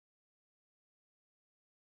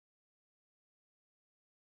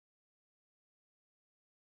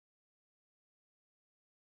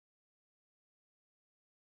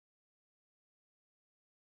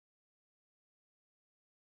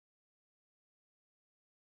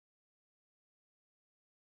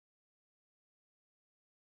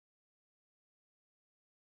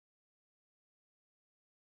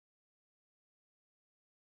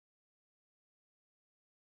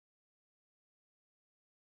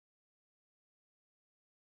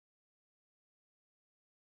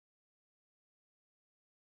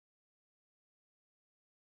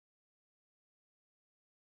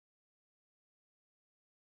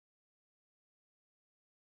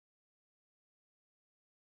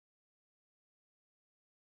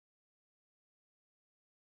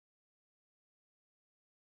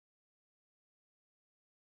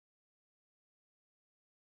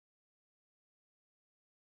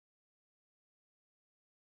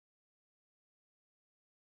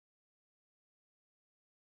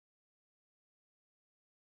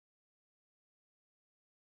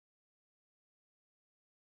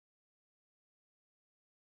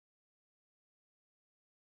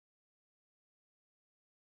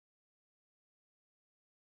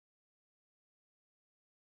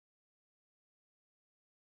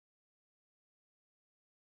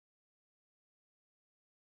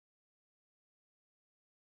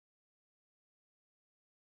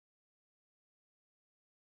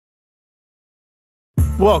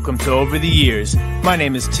Welcome to Over the Years. My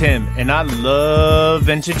name is Tim, and I love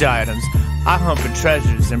vintage items. I hunt for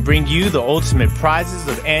treasures and bring you the ultimate prizes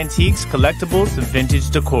of antiques, collectibles, and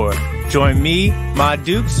vintage decor. Join me, my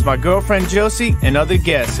Dukes, my girlfriend Josie, and other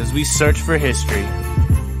guests as we search for history.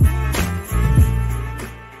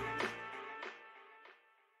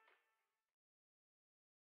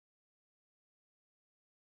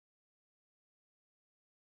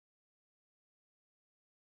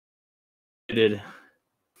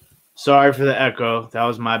 Sorry for the echo. That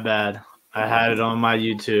was my bad. I had it on my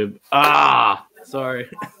YouTube. Sorry.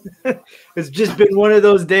 It's just been one of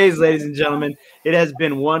those days, ladies and gentlemen. It has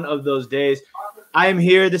been one of those days. I am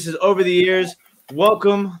here. This is Over the Years.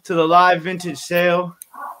 Welcome to the live vintage sale.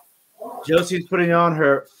 Josie's putting on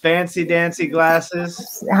her fancy dancy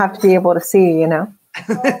glasses. I have to be able to see, you know.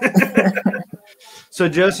 So,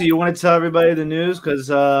 Josie, you want to tell everybody the news? Because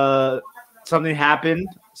something happened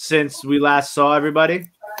since we last saw everybody.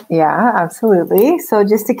 Yeah, absolutely. So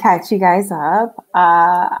just to catch you guys up,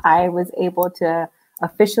 I was able to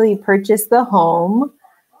officially purchase the home.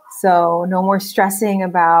 So no more stressing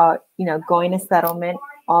about, going to settlement.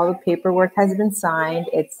 All the paperwork has been signed.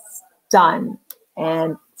 It's done.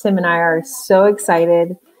 And Tim and I are so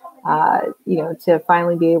excited, to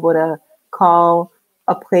finally be able to call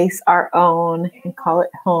a place our own and call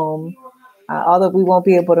it home. Although we won't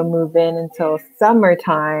be able to move in until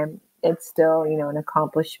summertime, it's still, an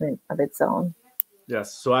accomplishment of its own.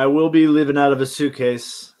 Yes. So I will be living out of a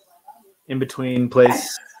suitcase in between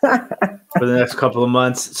place for the next couple of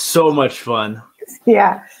months. So much fun.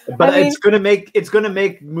 Yeah. But it's gonna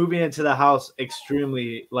make moving into the house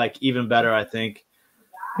extremely even better, I think.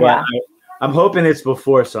 But yeah. I'm hoping it's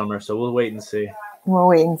before summer, so we'll wait and see. We'll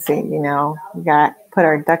wait and see. We got to put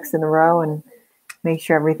our ducks in a row and make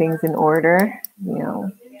sure everything's in order.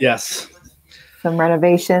 Yes. Some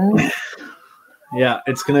renovations. Yeah,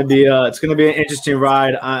 it's gonna be an interesting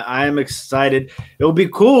ride. I am excited. It'll be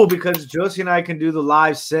cool because Josie and I can do the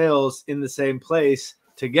live sales in the same place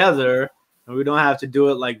together, and we don't have to do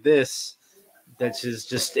it like this. That's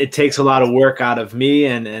just it takes a lot of work out of me,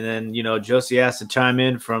 and then Josie has to chime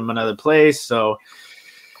in from another place. So,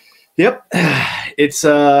 yep, it's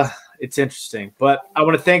interesting. But I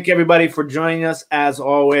want to thank everybody for joining us as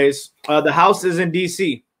always. The house is in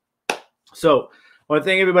DC. So I want to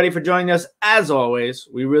thank everybody for joining us as always.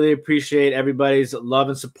 We really appreciate everybody's love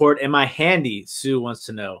and support. Am I handy? Sue wants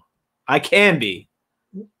to know. I can be.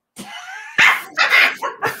 In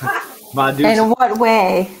what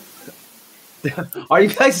way? Are you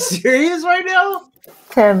guys serious right now?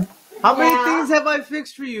 Tim. How many things have I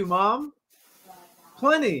fixed for you, Mom?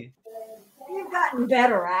 Plenty. You've gotten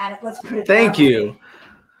better at it. Let's put it Thank you.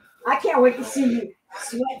 I can't wait to see you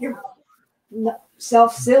sweat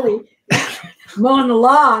yourself silly. Mowing the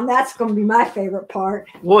lawn, that's going to be my favorite part.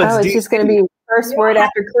 It's just going to be curse word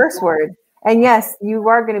after curse word. And yes, you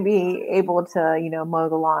are going to be able to, mow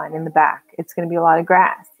the lawn in the back. It's going to be a lot of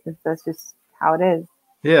grass. That's just how it is.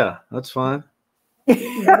 Yeah, that's fine.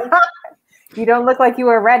 You don't look like you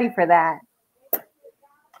were ready for that.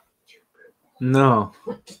 No.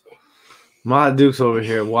 My Duke's over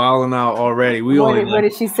here wilding out already. What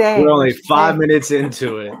did she say? We're only 5 minutes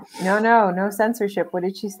into it. No censorship. What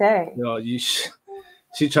did she say? No,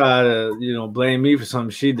 she tried to, blame me for something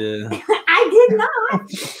she did. I did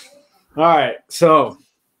not. All right, so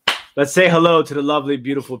let's say hello to the lovely,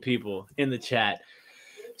 beautiful people in the chat.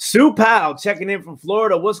 Sue Powell checking in from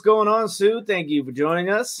Florida. What's going on, Sue? Thank you for joining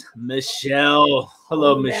us. Michelle.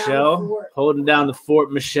 Hello, Michelle. Holding down the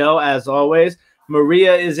fort, Michelle, as always.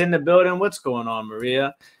 Maria is in the building. What's going on,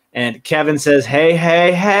 Maria? And Kevin says, hey,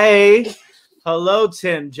 hey, hey. Hello,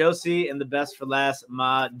 Tim, Josie, and the best for last,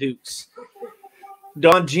 my Dukes.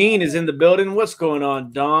 Dawn Jean is in the building. What's going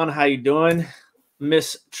on, Dawn? How you doing?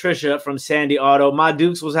 Miss Trisha from Sandy Auto. My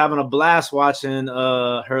Dukes was having a blast watching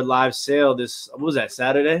her live sale what was that,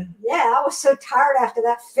 Saturday? Yeah, I was so tired after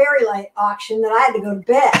that fairy light auction that I had to go to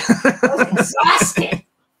bed. I was exhausted.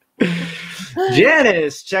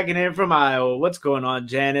 Janice checking in from Iowa. What's going on,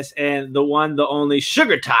 Janice? And the one, the only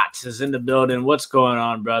Sugar Tots is in the building. What's going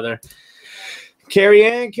on, brother? Carrie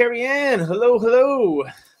Ann. Hello.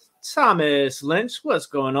 Thomas Lynch, what's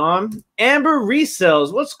going on? Amber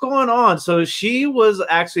Resells, what's going on? So she was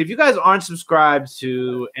actually, if you guys aren't subscribed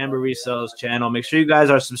to Amber Resells channel, make sure you guys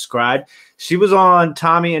are subscribed. She was on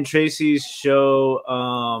Tommy and Tracy's show.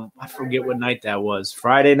 I forget what night that was.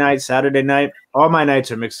 Friday night, Saturday night. All my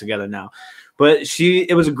nights are mixed together now. But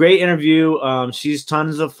it was a great interview. She's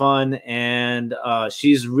tons of fun, and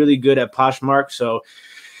she's really good at Poshmark. So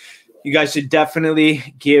you guys should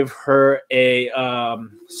definitely give her a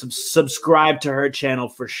subscribe to her channel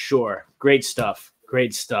for sure. Great stuff.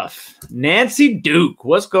 Great stuff. Nancy Duke.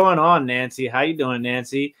 What's going on, Nancy? How you doing,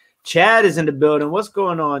 Nancy? Chad is in the building. What's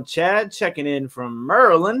going on, Chad? Checking in from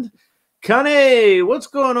Maryland. Connie, what's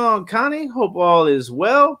going on, Connie? Hope all is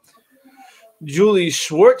well. Julie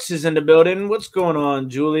Schwartz is in the building. What's going on,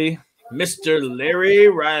 Julie? Mr. Larry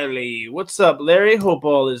Riley. What's up, Larry? Hope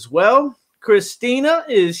all is well. Christina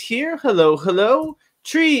is here. Hello, hello.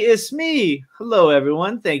 Tree, it's me. Hello,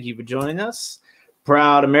 everyone. Thank you for joining us.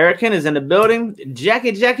 Proud American is in the building.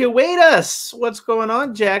 Jackie, wait us. What's going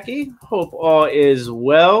on, Jackie? Hope all is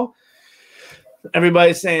well.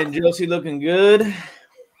 Everybody's saying Josie looking good.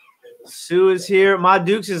 Sue is here. Ma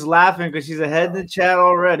Dukes is laughing because she's ahead in the chat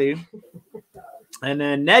already. And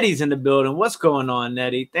then Nettie's in the building. What's going on,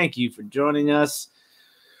 Nettie? Thank you for joining us.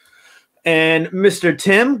 And Mr.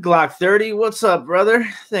 Tim, Glock 30. What's up, brother?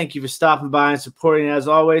 Thank you for stopping by and supporting as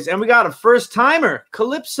always. And we got a first timer,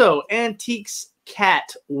 Calypso Antiques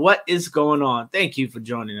Cat. What is going on? Thank you for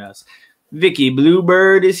joining us. Vicky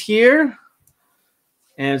Bluebird is here.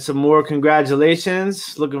 And some more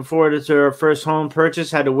congratulations. Looking forward to her first home purchase.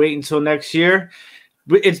 Had to wait until next year.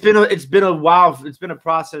 It's been a while. It's been a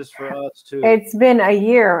process for us too. It's been a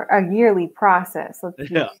yearly process.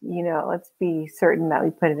 Let's be certain that we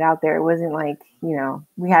put it out there. It wasn't like,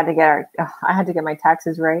 we had to get I had to get my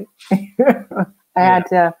taxes right. I had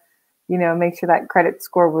to, make sure that credit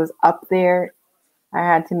score was up there. I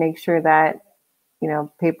had to make sure that,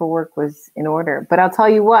 paperwork was in order. But I'll tell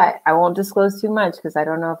you what, I won't disclose too much because I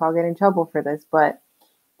don't know if I'll get in trouble for this, but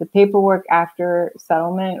the paperwork after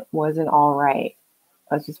settlement wasn't all right.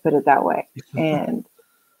 Let's just put it that way. And,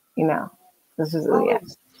 this is,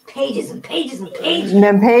 pages and pages and pages. And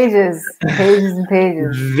then pages and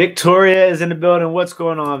pages. Victoria is in the building. What's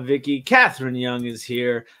going on, Vicky? Catherine Young is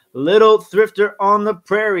here. Little Thrifter on the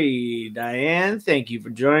Prairie. Diane, thank you for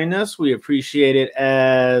joining us. We appreciate it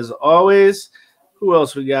as always. Who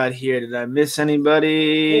else we got here? Did I miss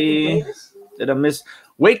anybody? Did I miss?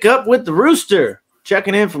 Wake Up with the Rooster.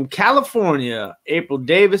 Checking in from California. April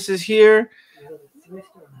Davis is here.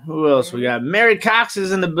 Who else we got? Mary Cox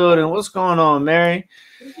is in the building. What's going on, Mary?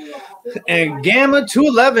 And Gamma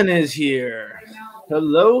 211 is here.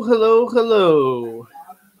 Hello, hello, hello.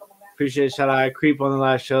 Appreciate shout out. I creep on the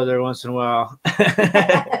live show there once in a while.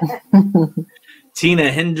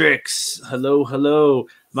 Tina Hendricks. Hello, hello.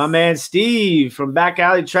 My man Steve from Back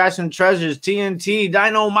Alley Trash and Treasures. TNT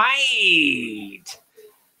Dynamite.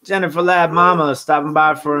 Jennifer Lab Mama stopping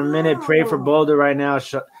by for a minute. Pray for Boulder right now.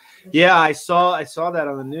 Yeah, I saw that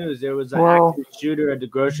on the news. There was an active shooter at the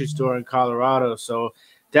grocery store in Colorado. So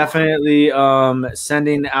definitely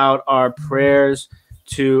sending out our prayers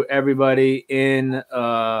to everybody in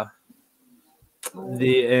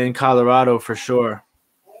Colorado for sure.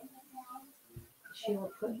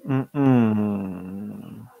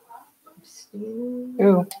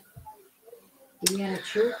 Ooh.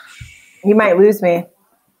 You might lose me.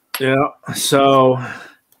 Yeah. So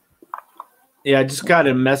I just got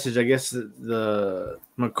a message. I guess the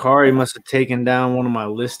Mercari must have taken down one of my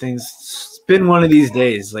listings. It's been one of these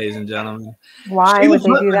days, ladies and gentlemen. Why would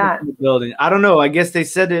they do that? Building. I don't know. I guess they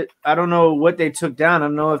said it. I don't know what they took down. I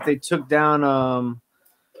don't know if they took down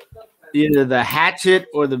either the Hatchet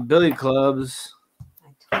or the Billy Clubs.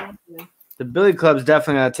 The Billy Clubs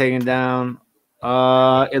definitely got taken down.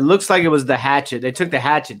 It looks like it was the Hatchet. They took the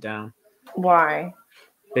Hatchet down. Why?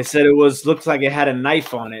 They said it looked like it had a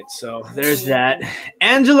knife on it. So there's that.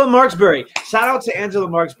 Angela Marksbury. Shout out to Angela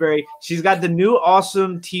Marksbury. She's got the new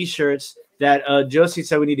awesome T-shirts that Josie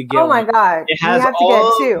said we need to get. Oh my God. It has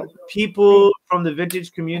all people from the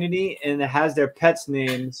vintage community, and it has their pets'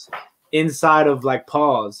 names inside of like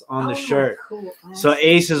paws on the shirt. Cool. So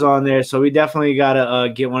Ace is on there. So we definitely got to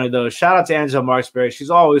get one of those. Shout out to Angela Marksbury. She's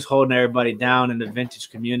always holding everybody down in the vintage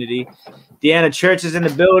community. Deanna Church is in the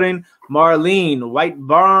building. Marlene, White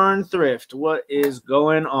Barn Thrift. What is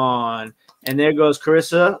going on? And there goes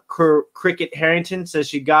Carissa. Cricket Harrington says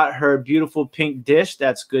she got her beautiful pink dish.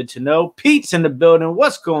 That's good to know. Pete's in the building.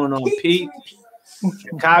 What's going on, Pete?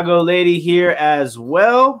 Chicago lady here as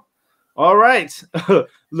well. All right.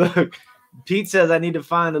 Look, Pete says I need to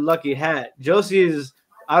find the lucky hat. Josie is,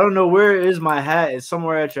 I don't know, where is my hat? It's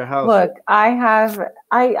somewhere at your house. Look, didn't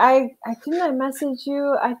I message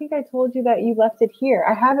you? I think I told you that you left it here.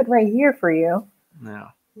 I have it right here for you. No.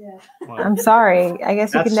 Yeah. Well, I'm sorry. I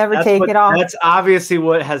guess you can never take it off. That's obviously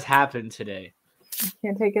what has happened today.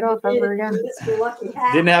 Can't take it off ever again.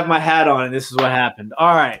 Didn't have my hat on, and this is what happened.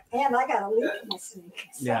 All right. And I got a leak in my sneak.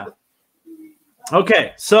 Yeah.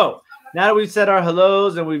 Okay, so now that we've said our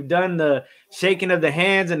hellos and we've done the shaking of the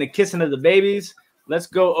hands and the kissing of the babies, let's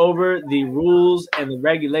go over the rules and the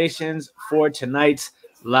regulations for tonight's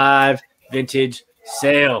live vintage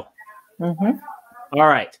sale. Mm-hmm. All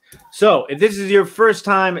right. So if this is your first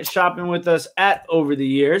time shopping with us at Over the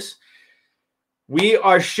Years, we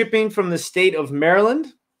are shipping from the state of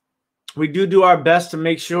Maryland. We do our best to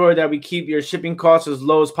make sure that we keep your shipping costs as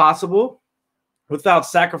low as possible without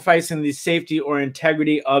sacrificing the safety or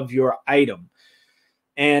integrity of your item.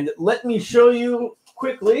 And let me show you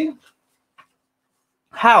quickly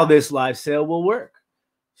how this live sale will work.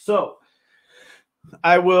 So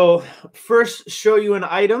I will first show you an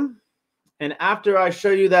item. And after I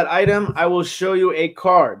show you that item, I will show you a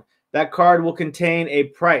card. That card will contain a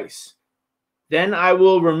price. Then I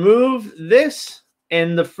will remove this,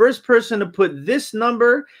 and the first person to put this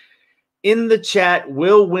number in the chat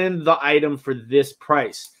will win the item for this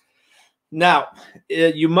price. Now,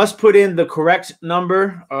 you must put in the correct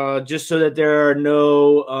number just so that there are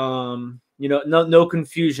no no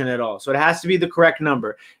confusion at all. So it has to be the correct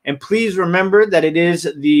number. And please remember that it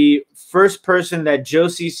is the first person that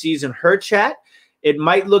Josie sees in her chat. It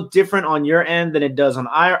might look different on your end than it does on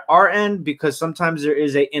our end because sometimes there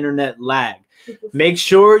is an internet lag. Make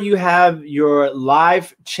sure you have your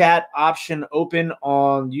live chat option open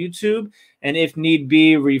on YouTube, and if need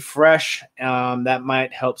be, refresh. That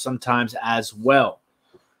might help sometimes as well.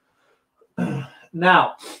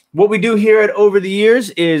 Now, what we do here at Over the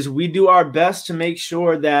Years is we do our best to make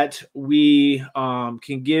sure that we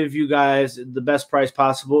can give you guys the best price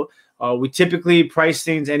possible. We typically price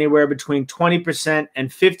things anywhere between 20% and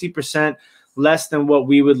 50% less than what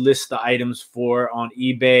we would list the items for on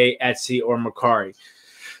eBay, Etsy, or Mercari.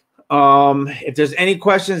 If there's any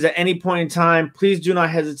questions at any point in time, please do not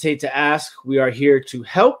hesitate to ask. We are here to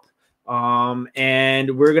help,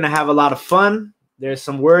 and we're going to have a lot of fun. There's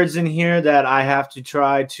some words in here that I have to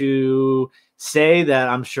try to say that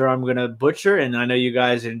I'm sure I'm going to butcher, and I know you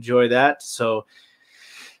guys enjoy that. So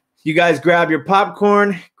you guys grab your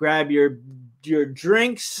popcorn, grab your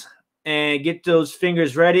drinks, and get those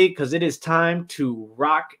fingers ready because it is time to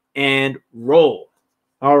rock and roll.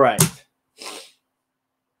 All right.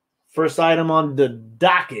 First item on the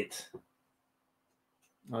docket.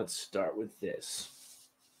 Let's start with this.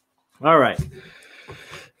 All right.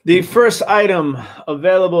 The first item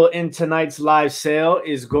available in tonight's live sale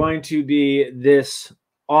is going to be this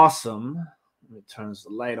awesome, let me turn the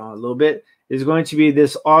light on a little bit, is going to be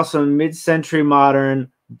this awesome mid-century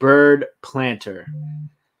modern bird planter.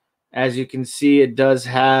 As you can see, it does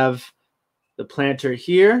have the planter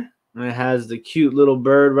here, and it has the cute little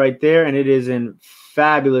bird right there, and it is in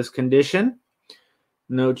fabulous condition.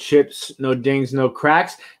 No chips, no dings, no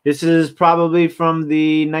cracks. This is probably from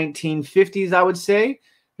the 1950s, I would say.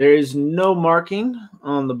 There is no marking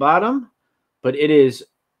on the bottom, but it is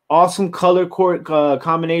awesome color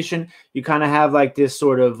combination. You kind of have like this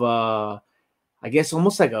sort of, I guess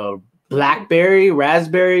almost like a blackberry,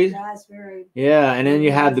 raspberry. Yeah, and then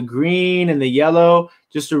you have the green and the yellow.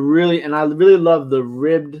 Just a really, and I really love the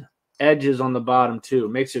ribbed edges on the bottom too.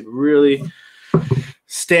 It makes it really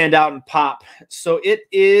stand out and pop. So it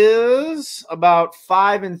is about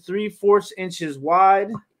 5 3/4 inches wide.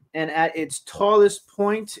 And at its tallest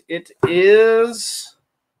point, it is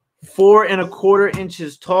 4 1/4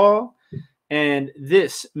 inches tall. And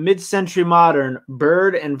this mid-century modern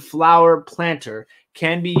bird and flower planter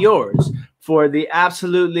can be yours for the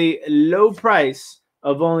absolutely low price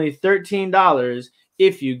of only $13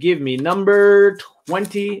 if you give me number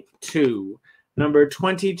 22. Number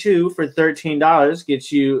 22 for $13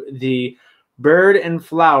 gets you the bird and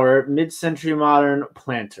flower mid-century modern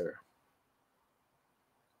planter.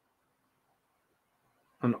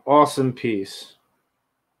 An awesome piece.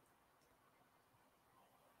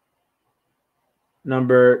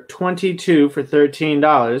 Number 22 for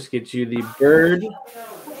 $13 gets you the bird.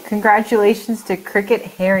 Congratulations to Cricket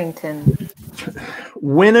Harrington.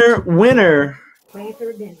 Winner.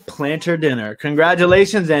 Planter dinner. Planter dinner.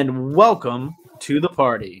 Congratulations and welcome to the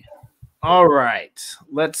party. All right.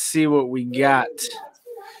 Let's see what we got.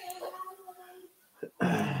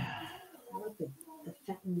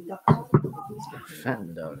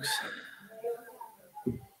 Fenton ducks.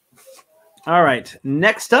 All right.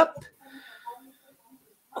 Next up,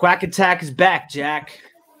 Quack Attack is back, Jack.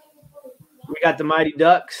 We got the Mighty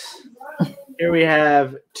Ducks. Here we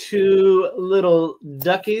have 2 little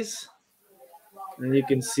duckies. And you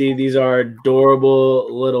can see these are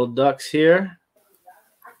adorable little ducks here.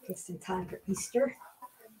 Just in time for Easter.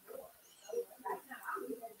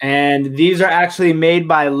 And these are actually made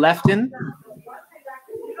by Lefton.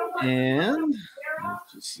 And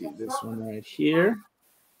you see this one right here.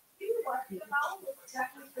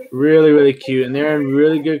 Really, really cute. And they're in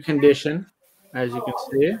really good condition, as you can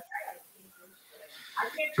see.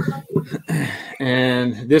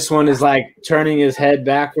 And this one is like turning his head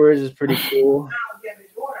backwards. Is pretty cool.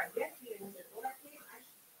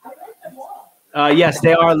 Yes,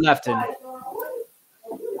 they are Lefton.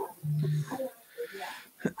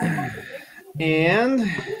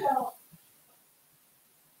 And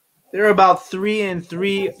they're about 3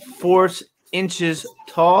 3/4 inches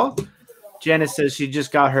tall. Janice says she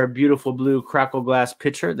just got her beautiful blue crackle glass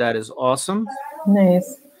pitcher. That is awesome.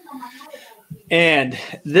 Nice. And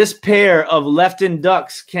this pair of Lefton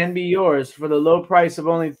ducks can be yours for the low price of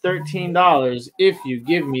only $13 if you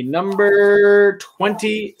give me number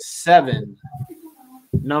 27.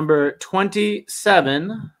 Number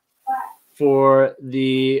 27 for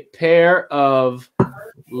the pair of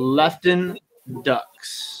Lefton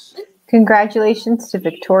ducks. Congratulations to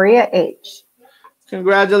Victoria H.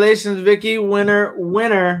 Congratulations, Vicky.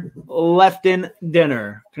 Winner, Lefton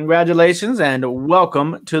dinner. Congratulations and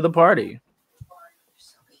welcome to the party.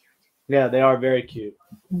 Yeah, they are very cute.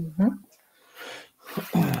 Mm-hmm.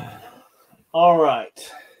 All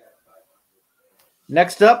right.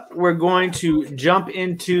 Next up, we're going to jump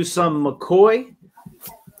into some McCoy.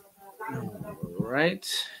 All right.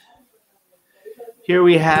 Here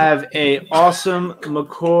we have a awesome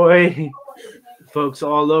McCoy. Folks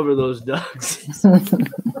all over those ducks.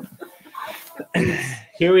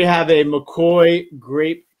 Here we have a McCoy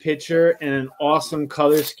grape pitcher and an awesome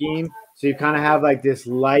color scheme. So you kind of have like this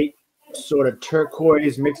light sort of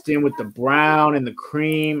turquoise mixed in with the brown and the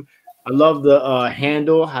cream. I love the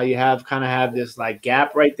handle, how you have this like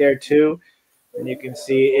gap right there too. And you can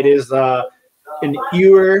see it is an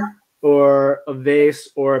ewer or a vase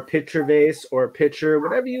or a pitcher vase or a pitcher,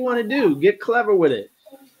 whatever you want to do. Get clever with it.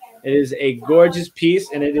 It is a gorgeous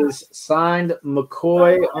piece, and it is signed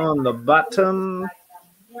McCoy on the bottom.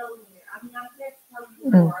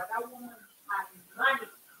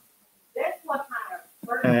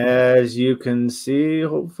 As you can see,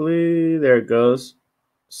 hopefully, there it goes.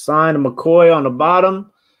 Signed McCoy on the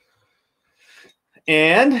bottom.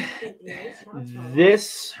 And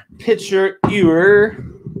this pitcher ewer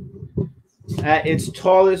at its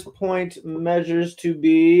tallest point measures to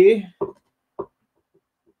be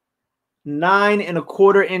 9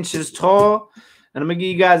 1/4 inches tall. And I'm going to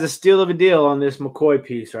give you guys a steal of a deal on this McCoy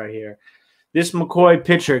piece right here. This McCoy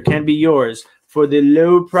pitcher can be yours for the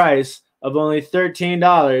low price of only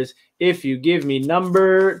 $13 if you give me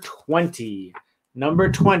number 20.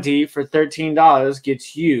 Number 20 for $13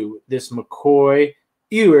 gets you this McCoy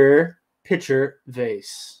ewer pitcher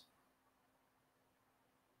vase.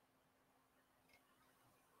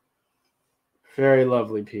 Very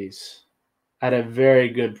lovely piece at a very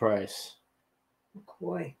good price.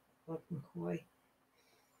 McCoy. Look, McCoy.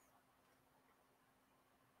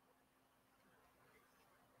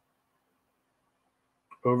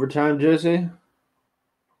 Overtime, Jesse.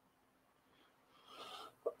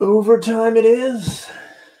 Overtime it is.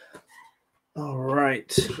 All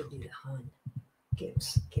right. Get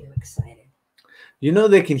him excited. You know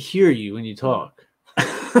they can hear you when you talk.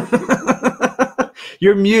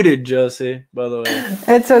 You're muted, Josie, by the way.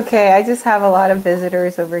 It's okay. I just have a lot of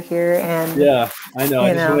visitors over here, and yeah, I know.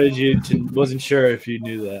 I just wanted you to. Wasn't sure if you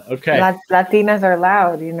knew that. Okay. Latinas are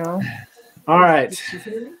loud, you know. All right.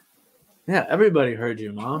 Yeah, everybody heard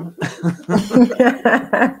you, Mom.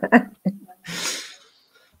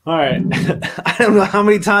 All right. I don't know how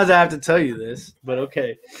many times I have to tell you this, but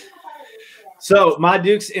okay. So my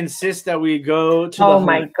Dukes insist that we go to oh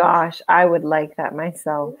my gosh, I would like that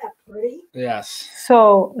myself. Isn't that pretty? Yes.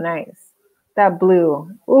 So nice. That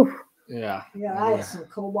blue. Oof. Yeah. Yeah, I have some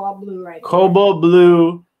cobalt blue right there. Cobalt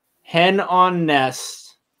blue, hen on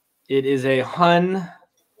nest. It is a Hun.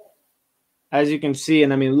 As you can see,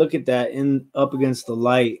 and I mean, look at that up against the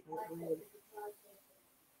light.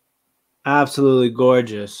 Absolutely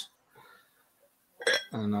gorgeous.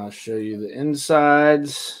 And I'll show you the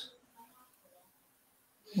insides.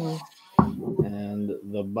 And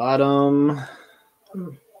the bottom.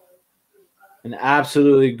 An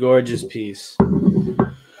absolutely gorgeous piece.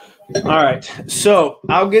 All right. So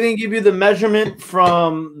I'll give you the measurement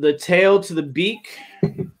from the tail to the beak.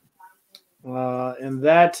 And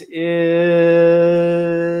that is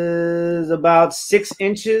about 6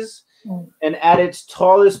 inches. And at its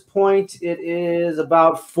tallest point, it is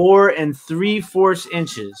about 4 3/4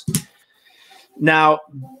 inches. Now,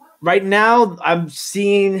 right now, I'm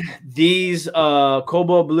seeing these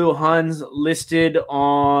cobalt blue Huns listed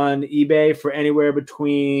on eBay for anywhere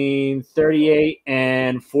between $38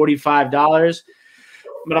 and $45.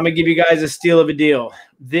 But I'm going to give you guys a steal of a deal.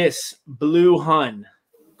 This blue Hun,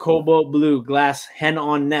 cobalt blue glass hen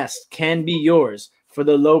on nest, can be yours for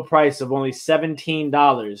the low price of only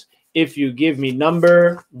 $17 if you give me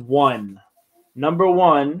number 1. Number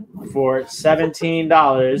one for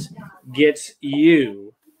 $17 gets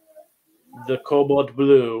you the cobalt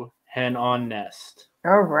blue hen on nest.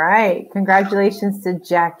 All right. Congratulations to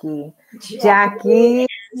Jackie. Jackie.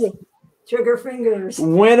 Trigger fingers.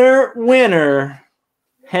 Winner.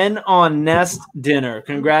 Hen on nest dinner.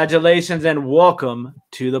 Congratulations and welcome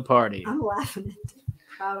to the party. I'm laughing at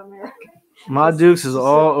Proud America. My Dukes is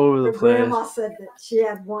all over the place. Grandma said that she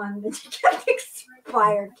had one that she kept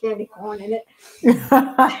expired candy corn in it.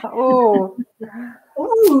 Oh.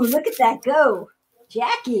 Ooh, look at that go.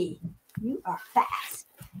 Jackie, you are fast.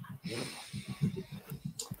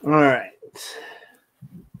 All right.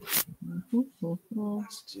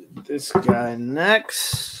 Let's do this guy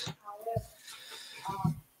next.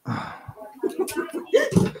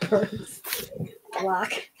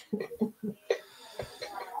 Block.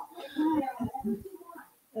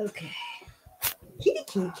 Okay. Kitty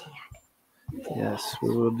cat. Yes, we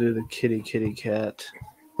will do the kitty cat.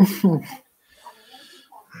 I'm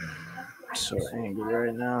so angry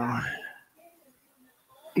right now.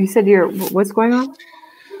 You said what's going on?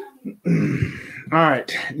 All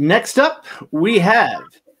right. Next up, we have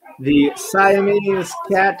the Siamese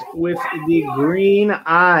cat with the green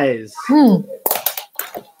eyes.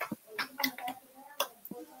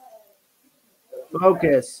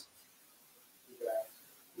 Focus.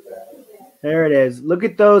 There it is. Look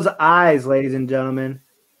at those eyes, ladies and gentlemen.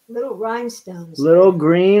 Little rhinestones. Little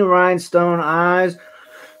green rhinestone eyes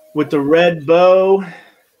with the red bow.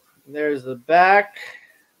 There's the back.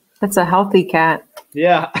 That's a healthy cat.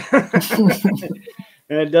 Yeah.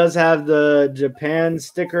 And it does have the Japan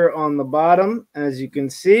sticker on the bottom, as you can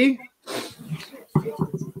see.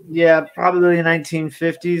 Yeah, probably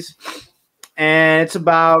 1950s. And it's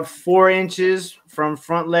about 4 inches from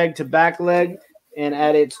front leg to back leg. And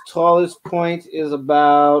at its tallest point is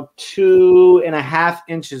about 2.5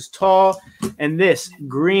 inches tall. And this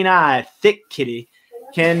green eye thick kitty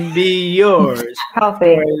can be yours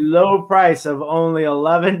Healthy. for a low price of only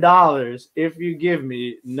 $11 if you give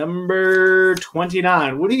me number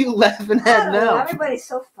 29. What are you laughing at now? Everybody's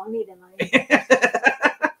so funny tonight.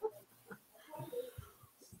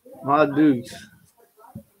 My dudes.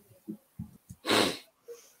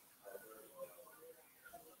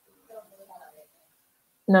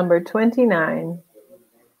 Number 29.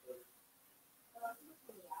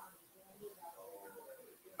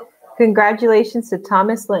 Congratulations to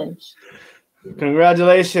Thomas Lynch.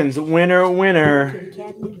 Congratulations, winner.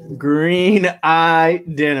 Green eye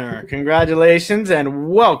dinner. Congratulations and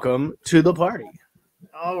welcome to the party.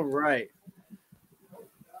 All right.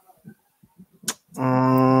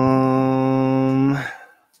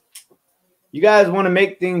 You guys want to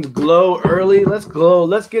make things glow early? Let's glow.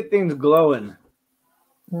 Let's get things glowing.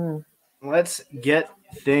 Let's get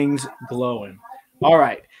things glowing. All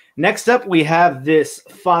right. Next up, we have this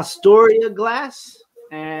Fostoria glass.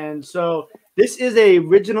 And so this is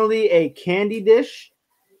originally a candy dish.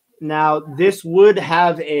 Now, this would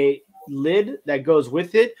have a lid that goes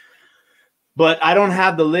with it, but I don't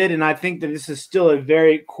have the lid, and I think that this is still a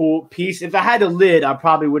very cool piece. If I had a lid, I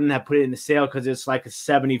probably wouldn't have put it in the sale because it's like a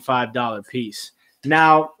 $75 piece.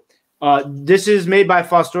 Now, this is made by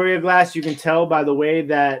Fostoria glass. You can tell by the way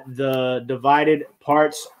that the divided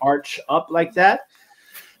parts arch up like that.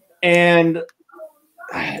 And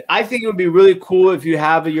I think it would be really cool if you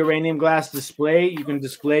have a uranium glass display. You can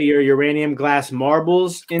display your uranium glass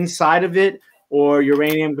marbles inside of it or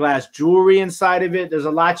uranium glass jewelry inside of it. There's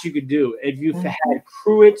a lot you could do. If you've had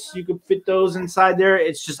cruets, you could fit those inside there.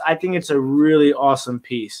 It's just, I think it's a really awesome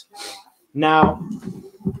piece. Now,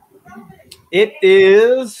 it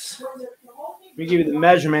is, let me give you the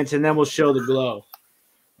measurements and then we'll show the glow.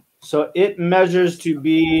 So it measures to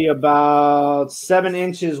be about 7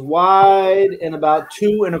 inches wide and about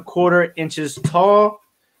 2.25 inches tall.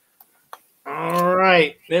 All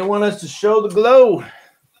right. They want us to show the glow.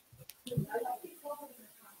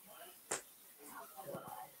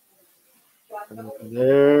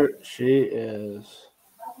 There she is.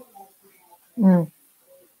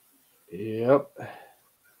 Yep.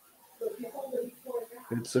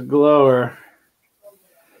 It's a glower.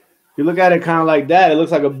 If you look at it kind of like that, it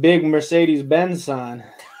looks like a big Mercedes-Benz sign.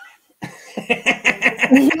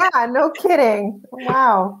 Yeah, no kidding.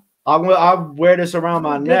 Wow. I'll wear this around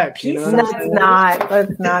my neck. You know Let's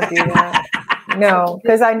not do that. No,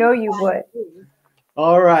 because I know you would.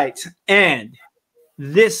 All right. And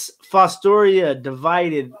this Fostoria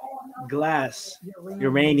divided glass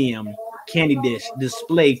uranium candy dish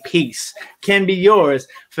display piece can be yours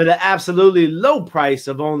for the absolutely low price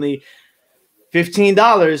of only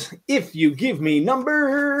 $15 if you give me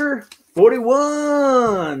number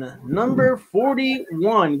 41. Number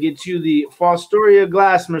 41 gets you the Fostoria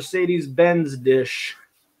Glass Mercedes-Benz dish.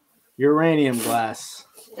 Uranium glass.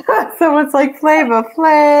 Someone's like Flavor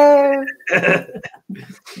Flav.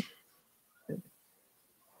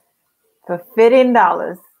 For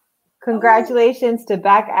 $15. Congratulations to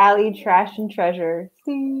Back Alley Trash and Treasure.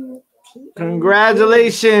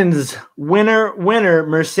 Congratulations, winner,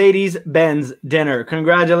 Mercedes-Benz dinner.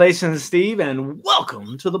 Congratulations, Steve, and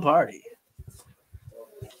welcome to the party.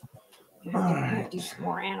 You have to do some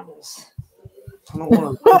more animals. I don't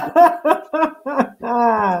want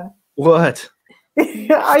What?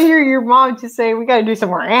 I hear your mom just say we got to do some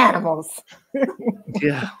more animals.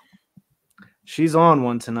 Yeah, she's on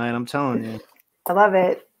one tonight. I'm telling you. I love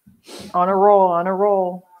it. On a roll, on a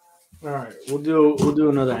roll. All right, we'll do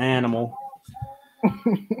another animal.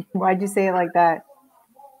 Why'd you say it like that?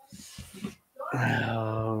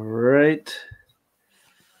 All right.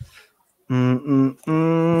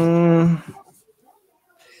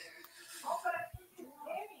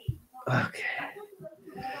 Okay.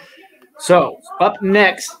 So up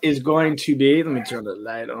next is going to be, let me turn the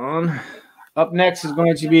light on. Up next is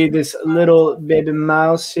going to be this little baby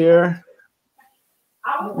mouse here.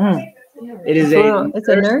 It is it's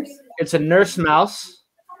a nurse? It's a nurse mouse.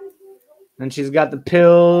 And she's got the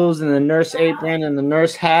pills and the nurse apron and the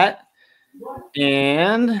nurse hat.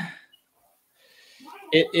 And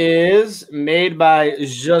it is made by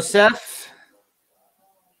Joseph.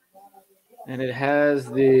 And it has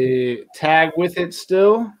the tag with it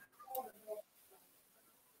still.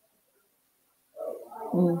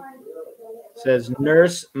 Says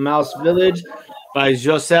Nurse Mouse Village by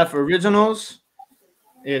Joseph Originals.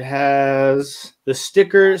 It has the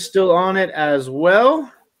sticker still on it as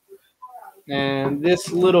well. And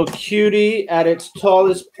this little cutie at its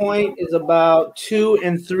tallest point is about 2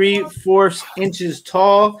 3/4 inches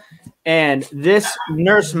tall. And this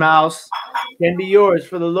nurse mouse can be yours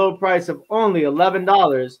for the low price of only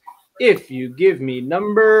 $11 if you give me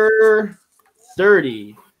number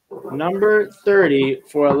 30. Number 30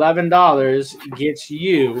 for $11 gets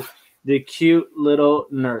you the cute little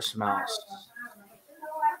nurse mouse.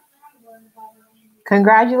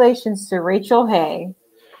 Congratulations to Rachel Hay.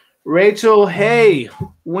 Rachel Hay,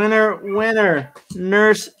 winner,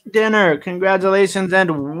 nurse dinner. Congratulations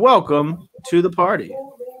and welcome to the party.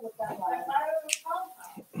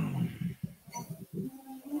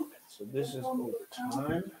 So this is over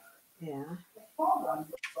time. Yeah. Oh,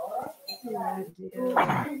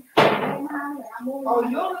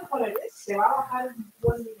 yo no por el se va a bajar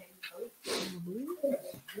buen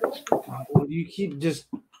Well, you keep just.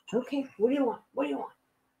 Okay. What do you want? What do you want?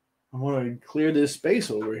 I want to clear this space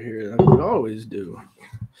over here. Like we always do.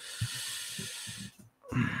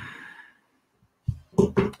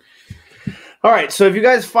 All right. So if you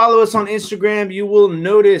guys follow us on Instagram, you will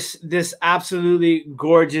notice this absolutely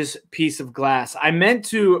gorgeous piece of glass. I meant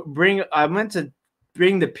to bring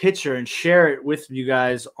the picture and share it with you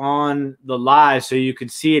guys on the live so you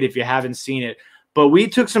could see it if you haven't seen it. But we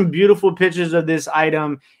took some beautiful pictures of this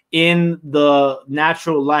item in the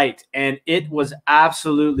natural light, and it was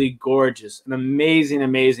absolutely gorgeous. An amazing,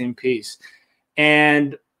 amazing piece.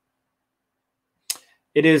 And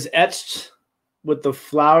it is etched with the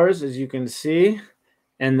flowers, as you can see.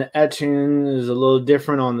 And the etching is a little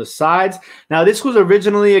different on the sides. Now, this was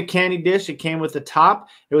originally a candy dish. It came with the top.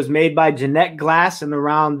 It was made by Jeanette Glass in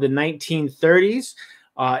around the 1930s.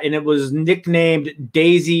 And it was nicknamed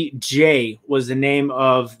Daisy J was the name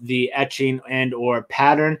of the etching and or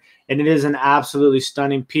pattern. And it is an absolutely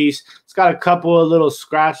stunning piece. It's got a couple of little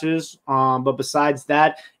scratches, but besides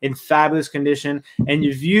that, in fabulous condition. And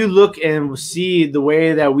if you look and see the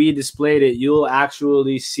way that we displayed it, you'll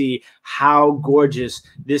actually see how gorgeous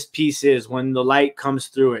this piece is when the light comes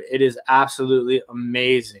through it. It is absolutely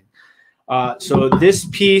amazing. So this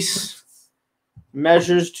piece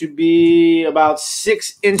measures to be about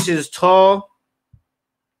 6 inches tall,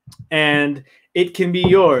 and it can be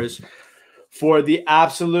yours for the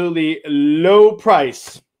absolutely low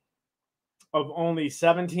price of only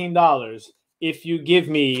 $17 if you give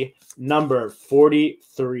me number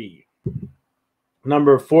 43.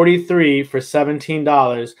 Number 43 for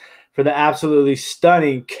 $17 for the absolutely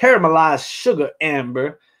stunning caramelized sugar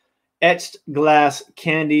amber etched glass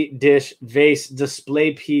candy dish vase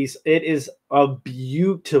display piece. It is a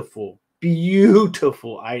beautiful,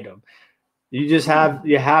 beautiful item. You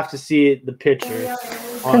have to see the picture.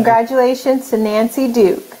 Congratulations to Nancy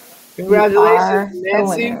Duke. Congratulations,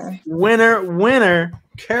 Nancy. Winner,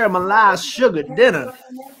 caramelized sugar dinner.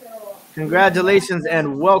 Congratulations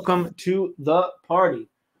and welcome to the party.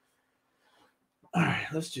 All right,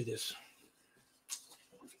 let's do this.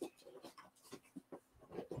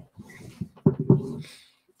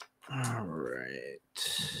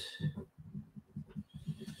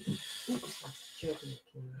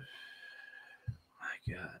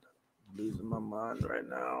 My God, I'm losing my mind right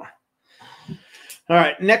now. All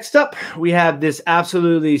right, next up, we have this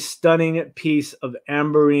absolutely stunning piece of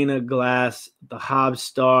Amberina glass, the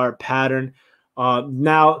Hobstar pattern.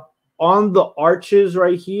 Now, on the arches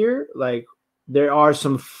right here, like there are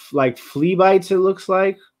some like flea bites, it looks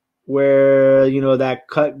like, where, you know, that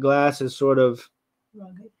cut glass is sort of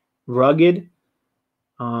rugged.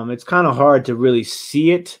 It's kind of hard to really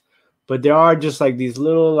see it, but there are just like these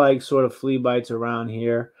little like sort of flea bites around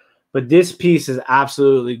here. But this piece is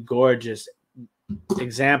absolutely gorgeous.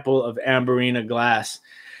 Example of Amberina glass.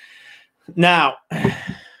 Now,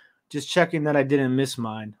 just checking that I didn't miss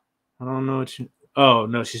mine. I don't know what you... Oh,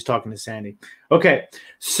 no, she's talking to Sandy. Okay,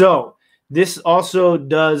 so this also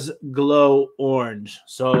does glow orange.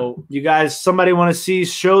 So you guys, somebody want to see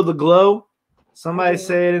show the glow? Somebody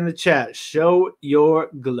say it in the chat. Show your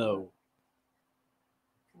glow.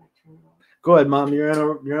 Go ahead, Mom. You're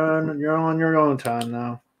on your own time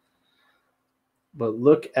now. But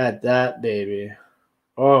look at that, baby.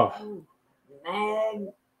 Oh,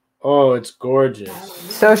 oh, it's gorgeous.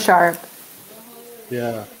 So sharp.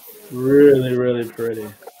 Yeah, really, really pretty.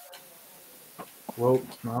 Whoa,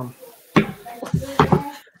 Mom.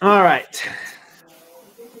 All right.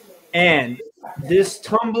 And this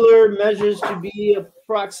tumbler measures to be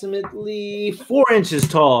approximately 4 inches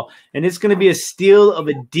tall, and it's going to be a steal of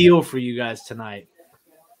a deal for you guys tonight.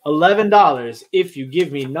 $11 if you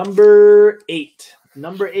give me number 8.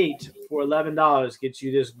 Number 8 for $11 gets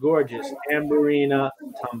you this gorgeous Amberina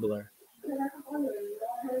tumbler.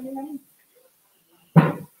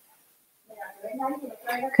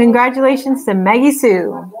 Congratulations to Maggie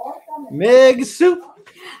Sue. Meg Sue.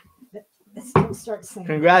 Let's start singing.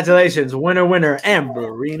 Congratulations, winner, winner,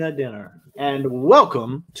 Amberina dinner. And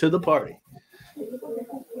welcome to the party.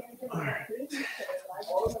 All right.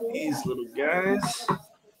 These little guys.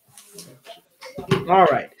 All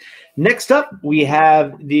right. Next up, we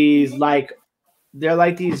have these they're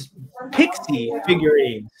like these pixie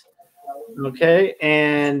figurines. Okay,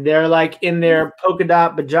 and they're like in their polka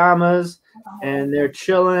dot pajamas, and they're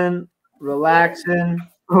chilling, relaxing.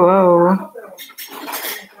 Whoa.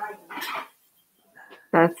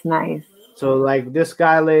 That's nice. So like this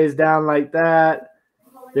guy lays down like that.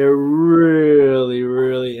 They're really,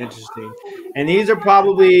 really interesting. And these are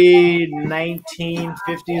probably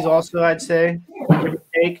 1950s also, I'd say, give or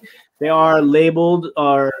take. They are labeled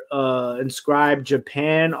or inscribed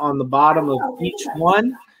Japan on the bottom of each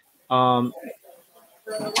one. Oh,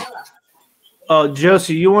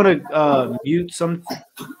 Josie, you want to mute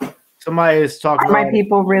somebody is talking Are my about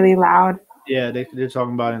people really loud? Yeah, they're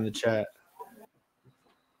talking about it in the chat.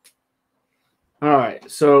 All right,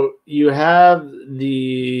 so you have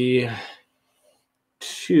the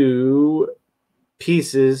 2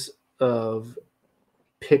 pieces of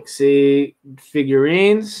pixie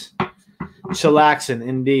figurines. Chillaxin,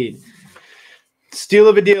 indeed. Steal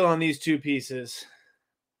of a deal on these 2 pieces.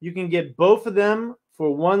 You can get both of them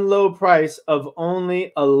for one low price of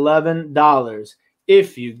only $11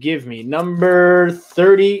 if you give me number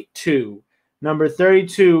 32. Number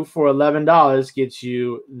 32 for $11 gets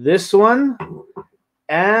you this one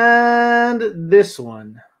and this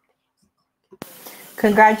one.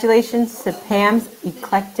 Congratulations to Pam's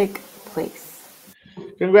Eclectic Place.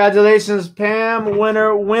 Congratulations, Pam.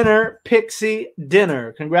 Winner, winner, Pixie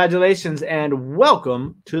Dinner. Congratulations and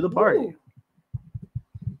welcome to the party. Ooh.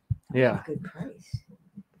 Yeah. Good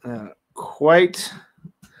price. Quite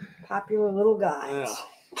Popular little guys. Yeah.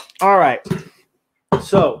 All right.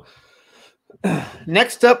 So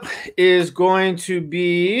next up is going to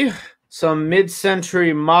be some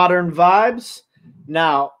mid-century modern vibes.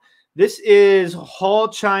 Now, this is Hall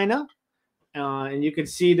China, and you can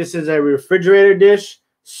see this is a refrigerator dish,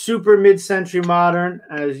 super mid-century modern,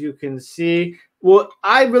 as you can see. Well,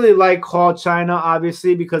 I really like Hall China,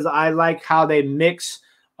 obviously, because I like how they mix.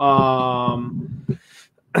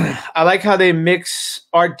 I like how they mix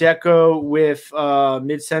Art Deco with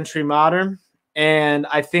mid-century modern. And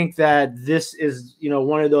I think that this is, you know,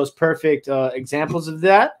 one of those perfect examples of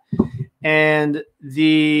that. And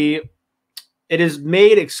it is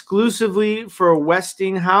made exclusively for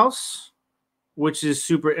Westinghouse, which is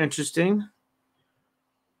super interesting.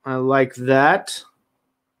 I like that.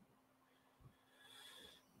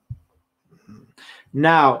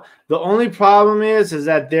 Now, the only problem is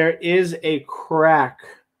that there is a crack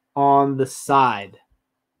on the side.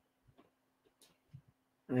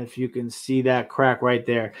 If you can see that crack right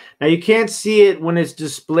there. Now, you can't see it when it's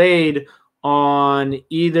displayed on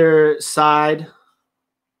either side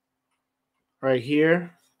right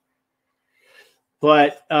here.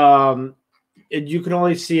 But you can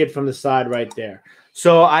only see it from the side right there.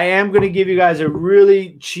 So I am going to give you guys a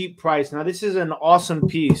really cheap price. Now, this is an awesome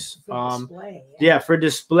piece. For display, yeah, for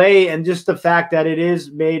display, and just the fact that it is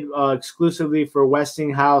made exclusively for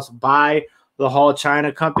Westinghouse by the Hall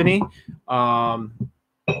China Company.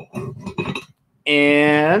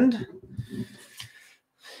 And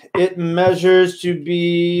it measures to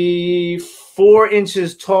be 4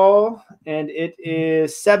 inches tall, and it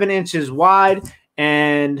is 7 inches wide.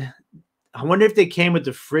 And I wonder if they came with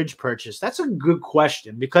the fridge purchase. That's a good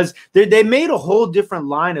question, because they made a whole different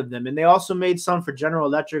line of them, and they also made some for General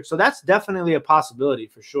Electric. So that's definitely a possibility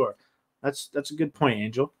for sure. That's a good point,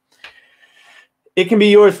 Angel. It can be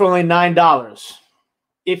yours for only $9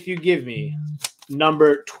 if you give me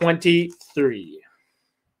number 23.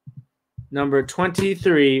 Number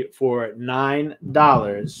 23 for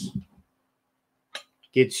 $9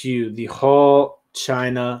 gets you the Hall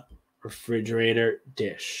China refrigerator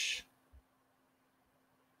dish.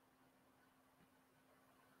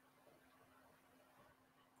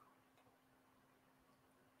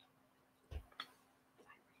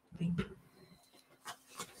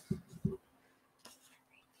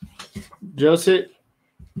 Joseph?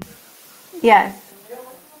 Yes.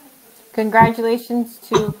 Congratulations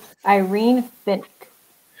to Irene Fink.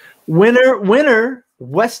 Winner,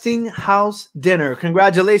 Westinghouse dinner.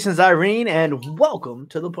 Congratulations, Irene, and welcome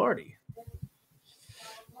to the party.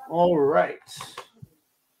 All right.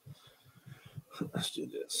 Let's do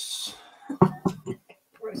this.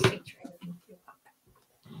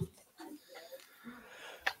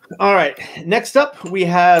 All right. Next up, we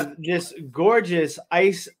have this gorgeous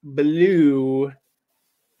ice blue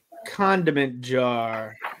condiment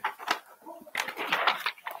jar.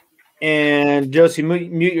 And Josie,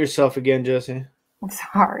 mute yourself again, Josie. I'm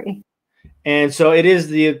sorry. And so it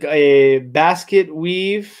is a basket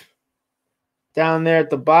weave down there at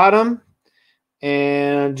the bottom.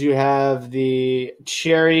 And you have the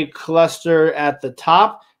cherry cluster at the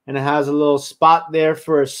top. And it has a little spot there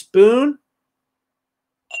for a spoon.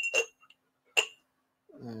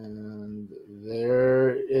 And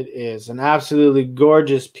there it is. An absolutely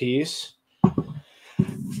gorgeous piece.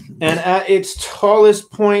 And at its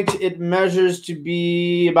tallest point, it measures to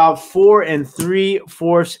be about 4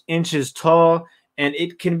 3/4 inches tall. And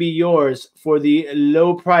it can be yours for the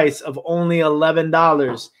low price of only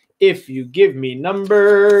 $11 if you give me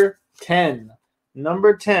number 10.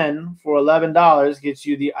 Number 10 for $11 gets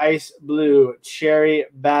you the ice blue cherry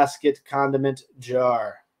basket condiment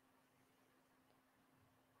jar.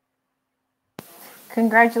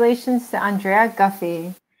 Congratulations to Andrea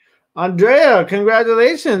Guffey. Andrea,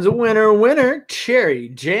 congratulations. Winner, cherry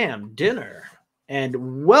jam dinner.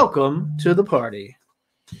 And welcome to the party.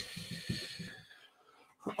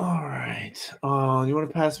 All right. You want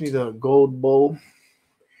to pass me the gold bowl?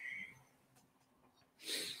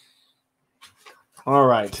 All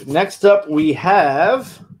right. Next up, we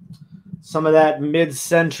have some of that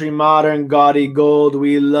mid-century modern gaudy gold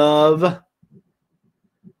we love.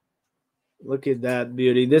 Look at that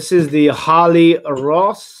beauty. This is the Holly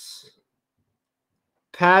Ross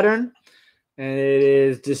pattern, and it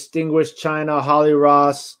is Distinguished China Holly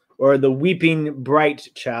Ross, or the Weeping Bright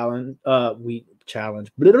challenge. Blah,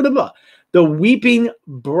 blah, blah. The Weeping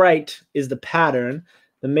Bright is the pattern.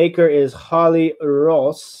 The maker is Holly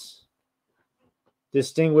Ross,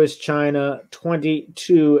 Distinguished China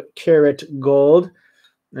 22 karat gold,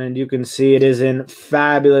 and you can see it is in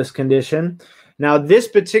fabulous condition. Now, this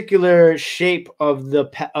particular shape of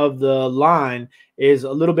the line is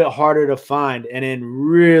a little bit harder to find and in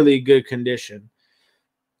really good condition.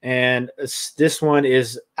 And this one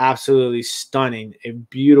is absolutely stunning, a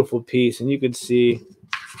beautiful piece. And you can see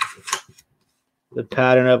the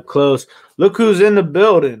pattern up close. Look who's in the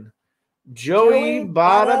building. Joey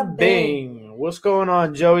Bada Bing. What's going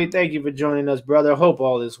on, Joey? Thank you for joining us, brother. Hope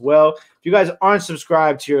all is well. If you guys aren't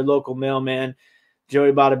subscribed to your local mailman,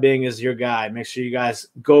 Joey Bada Bing is your guy. Make sure you guys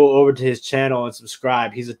go over to his channel and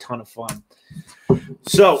subscribe. He's a ton of fun.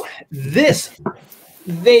 So this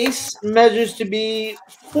vase measures to be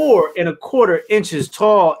 4 1/4 inches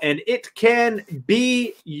tall, and it can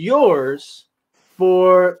be yours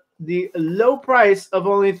for the low price of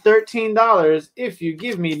only $13 if you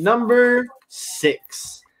give me number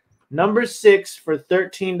 6. Number 6 for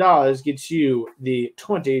 $13 gets you the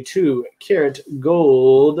 22 karat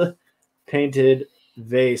gold painted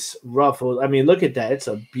vase, ruffled. I mean, look at that. It's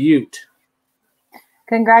a beaut.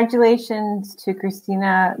 Congratulations to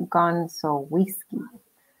Christina Gonsolwiski.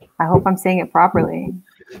 I hope I'm saying it properly.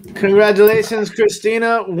 Congratulations,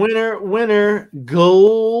 Christina. Winner,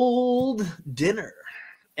 gold dinner.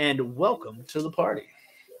 And welcome to the party.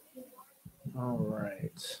 All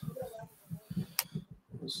right.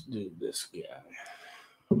 Let's do this guy.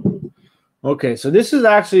 Okay, so this is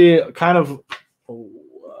actually kind of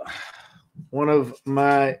one of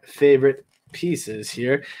my favorite pieces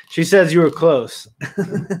here. She says you were close.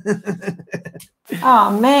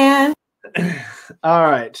 Oh man. All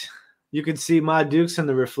right. You can see my Dukes in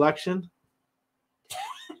the reflection.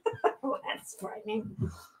 Oh, that's frightening.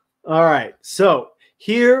 All right. So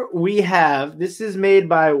here we have, this is made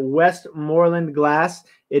by Westmoreland Glass.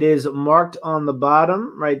 It is marked on the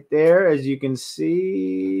bottom right there, as you can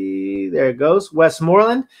see. There it goes,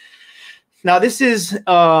 Westmoreland. Now this is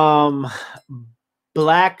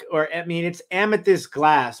black, or I mean, it's amethyst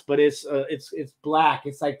glass, but it's black.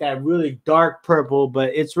 It's like that really dark purple,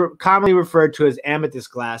 but it's commonly referred to as amethyst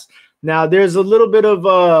glass. Now there's a little bit of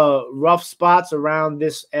rough spots around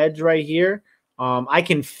this edge right here. I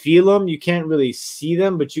can feel them. You can't really see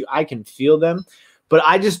them, but I can feel them. But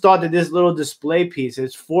I just thought that this little display piece,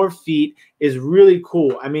 it's 4 feet, is really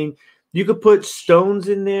cool. I mean, you could put stones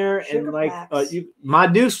in there, Sugar and like packs. my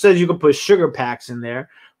Duke says you could put sugar packs in there.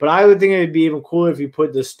 But I would think it would be even cooler if you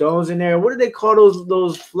put the stones in there. What do they call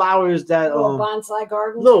those flowers that Little bonsai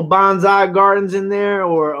garden. little bonsai gardens in there?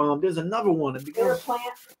 Or there's another one. Air plant.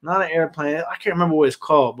 Not an air plant. I can't remember what it's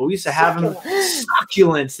called, but we used to have them. Succulents.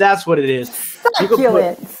 Succulents. That's what it is.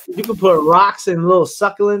 Succulents. You could put rocks and little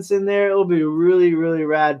succulents in there. It'll be a really, really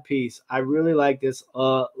rad piece. I really like this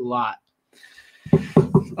a lot.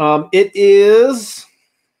 It is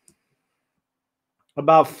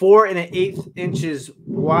about 4 1/8 inches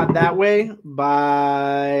wide that way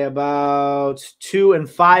by about 2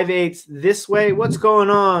 5/8 this way. What's going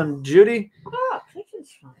on, Judy? Oh, kitchen's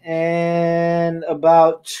fine. And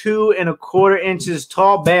about 2 1/4 inches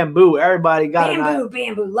tall. Bamboo. Everybody got Bamboo,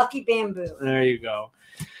 bamboo, lucky bamboo. There you go.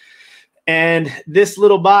 And this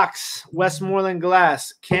little box, Westmoreland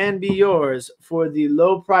Glass, can be yours for the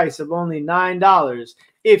low price of only $9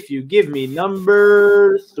 if you give me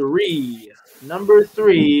number 3. Number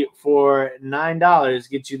 3 for $9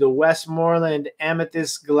 gets you the Westmoreland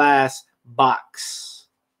Amethyst Glass box.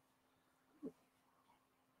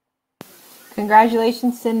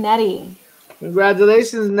 Congratulations to Nettie.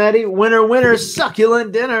 Congratulations, Nettie. Winner, winner,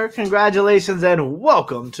 succulent dinner. Congratulations and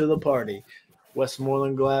welcome to the party.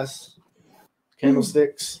 Westmoreland Glass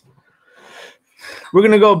candlesticks. We're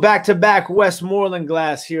going to go back to back Westmoreland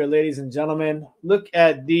Glass here, ladies and gentlemen. Look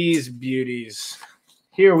at these beauties.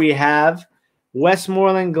 Here we have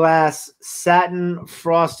Westmoreland Glass satin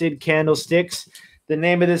frosted candlesticks. The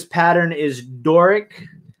name of this pattern is Doric.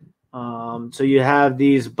 So you have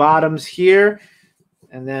these bottoms here,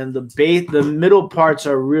 and then the middle parts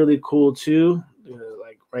are really cool too,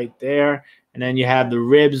 like right there. And then you have the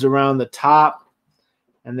ribs around the top,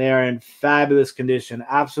 and they are in fabulous condition.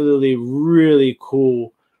 Absolutely really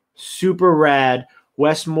cool, super rad.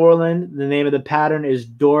 Westmoreland, the name of the pattern is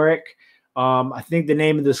Doric. I think the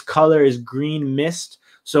name of this color is Green Mist.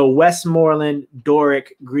 So Westmoreland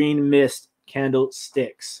Doric Green Mist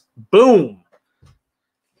candlesticks. Boom.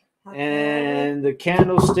 Okay. And the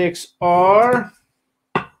candlesticks are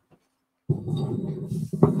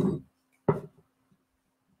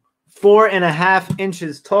 4 1/2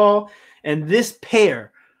 inches tall. And this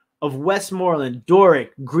pair of Westmoreland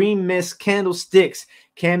Doric Green Mist candlesticks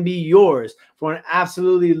can be yours for an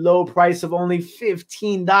absolutely low price of only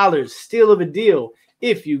 $15. Steal of a deal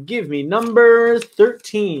if you give me number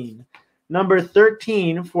 13. Number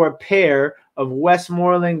 13 for a pair of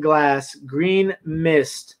Westmoreland Glass Green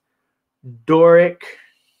Mist Doric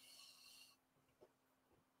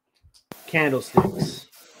candlesticks.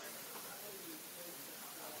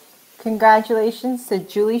 Congratulations to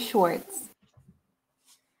Julie Schwartz.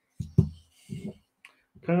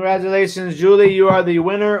 Congratulations, Julie. You are the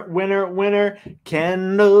winner, winner, winner.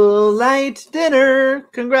 Candlelight dinner.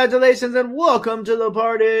 Congratulations and welcome to the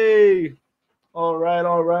party. All right,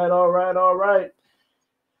 all right, all right, all right.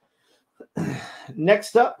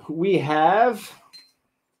 Next up, we have...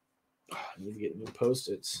 I need to get new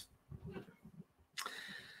Post-its.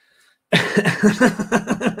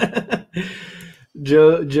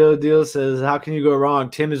 Joe Deal says, how can you go wrong?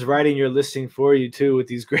 Tim is writing your listing for you too with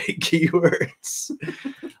these great keywords.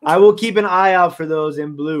 I will keep an eye out for those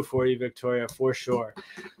in blue for you, Victoria, for sure.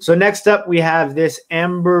 So next up, we have this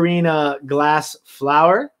Amberina glass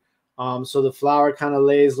flower. So the flower kind of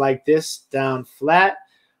lays like this, down flat.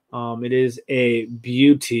 It is a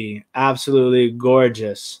beauty, absolutely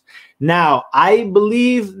gorgeous. Now, I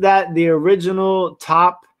believe that the original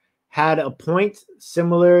top had a point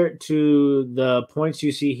similar to the points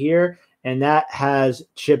you see here, and that has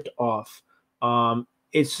chipped off.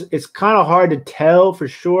 it's kind of hard to tell for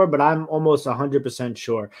sure, but I'm almost 100%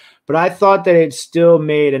 sure. But I thought that it still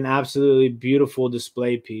made an absolutely beautiful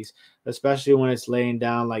display piece, especially when it's laying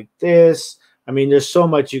down like this. I mean, there's so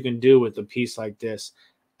much you can do with a piece like this.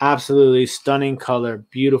 Absolutely stunning color.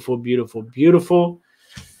 Beautiful, beautiful, beautiful.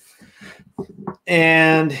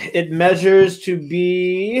 And it measures to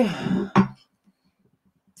be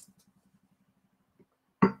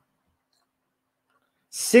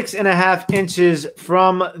 6.5 inches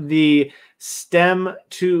from the stem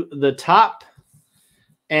to the top.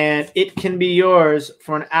 And it can be yours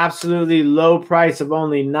for an absolutely low price of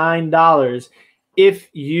only $9 if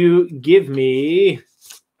you give me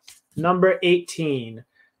number 18.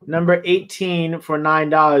 Number 18 for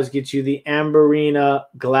 $9 gets you the Amberina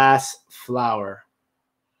glass flower.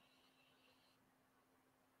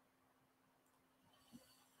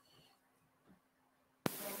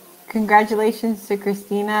 Congratulations to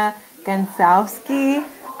Christina Gansowski.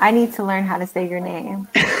 I need to learn how to say your name.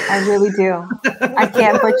 I really do. I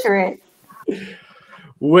can't butcher it.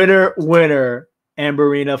 Winner, winner,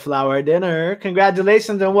 Amberina flower dinner.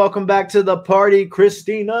 Congratulations and welcome back to the party,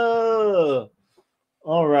 Christina.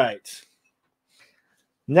 All right.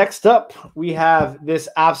 Next up, we have this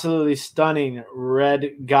absolutely stunning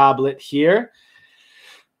red goblet here.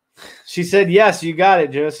 She said, yes, you got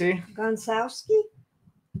it, Josie. Gonsowski?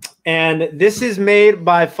 And this is made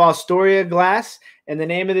by Fostoria Glass. And the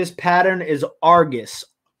name of this pattern is Argus,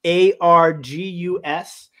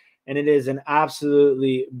 Argus. And it is an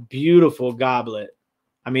absolutely beautiful goblet.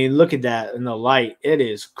 I mean, look at that in the light. It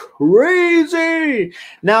is crazy.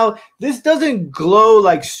 Now, this doesn't glow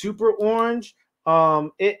like super orange.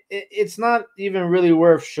 It's not even really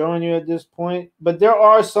worth showing you at this point. But there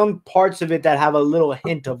are some parts of it that have a little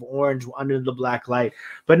hint of orange under the black light.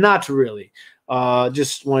 But not really.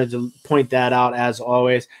 Just wanted to point that out as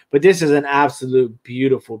always. But this is an absolute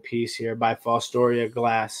beautiful piece here by Fostoria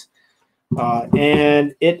Glass.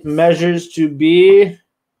 And it measures to be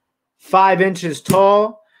 5 inches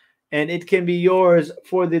tall, and it can be yours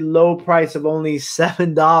for the low price of only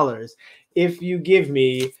 $7 if you give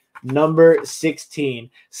me number 16.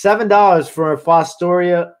 $7 for a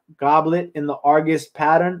Fostoria goblet in the Argus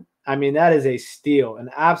pattern. I mean, that is a steal, an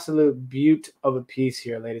absolute beaut of a piece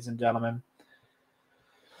here, ladies and gentlemen.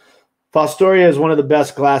 Fostoria is one of the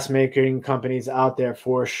best glassmaking companies out there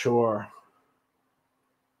for sure.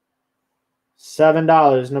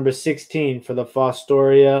 $7, number 16 for the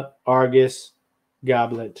Fostoria Argus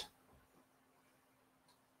goblet.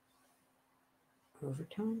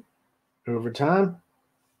 Overtime. Overtime?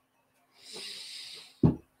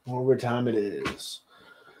 Overtime it is.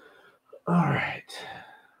 All right.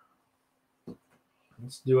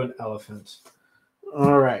 Let's do an elephant.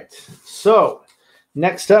 All right. So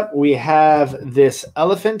next up, we have this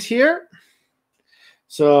elephant here.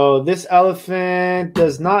 So this elephant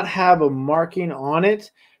does not have a marking on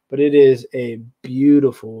it, but it is a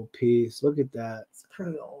beautiful piece. Look at that. It's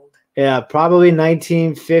pretty old. Yeah, probably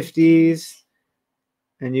 1950s.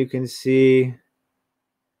 And you can see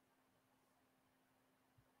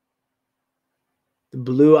the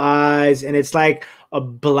blue eyes, and it's like a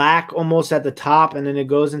black almost at the top, and then it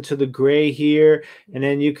goes into the gray here, and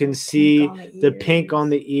then you can see the pink on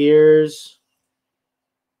the ears.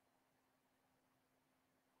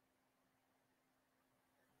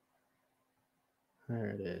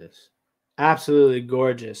 There it is. Absolutely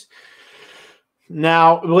gorgeous.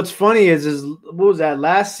 Now, what's funny is what was that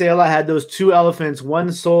last sale? I had those two elephants.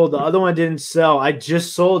 One sold, the other one didn't sell. I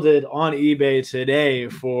just sold it on eBay today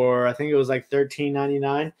for, I think it was like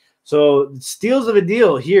 $13.99. So steals of a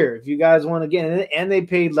deal here if you guys want to get it. And they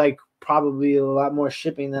paid like probably a lot more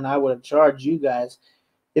shipping than I would have charged you guys.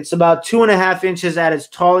 It's about 2.5 inches at its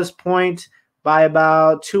tallest point by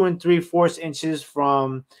about 2 3/4 inches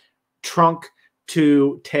from trunk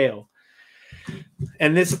to tail.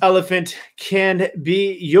 And this elephant can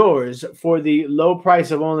be yours for the low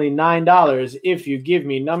price of only $9 if you give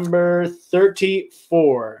me number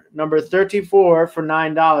 34. Number 34 for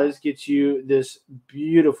 $9 gets you this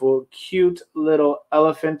beautiful, cute little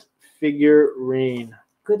elephant figurine.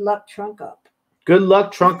 Good luck trunk up. Good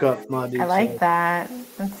luck trunk up, my dude. I like that.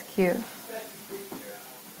 That's cute.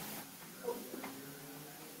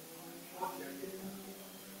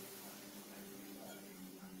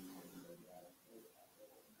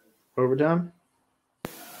 Overtime?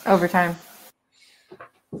 Overtime.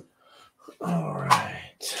 All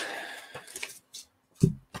right.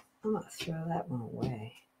 I'm going to throw that one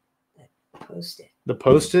away. That Post-it. The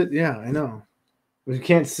Post-it? Yeah, I know. We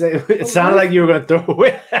can't say. It sounded like you were going to throw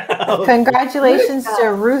away. Congratulations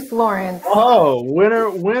to Ruth Lawrence. Oh, winner,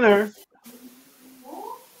 winner.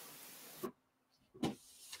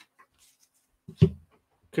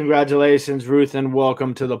 Congratulations, Ruth, and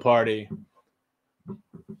welcome to the party.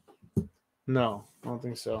 No, I don't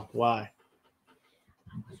think so. Why?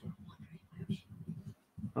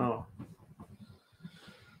 Oh.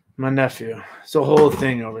 My nephew. It's a whole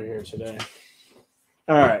thing over here today.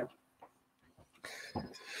 All right.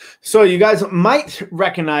 So you guys might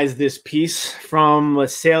recognize this piece from a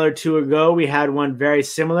sale or two ago. We had one very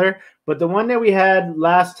similar, but the one that we had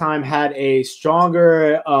last time had a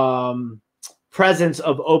stronger presence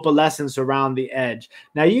of opalescence around the edge.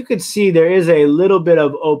 Now you could see there is a little bit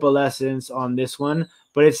of opalescence on this one,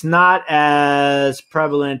 but it's not as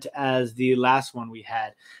prevalent as the last one we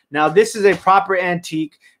had. Now this is a proper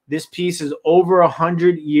antique. This piece is over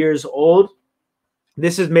 100 years old.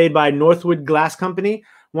 This is made by Northwood Glass Company.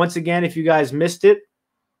 Once again, if you guys missed it,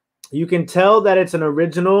 you can tell that it's an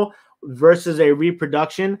original versus a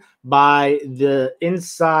reproduction by the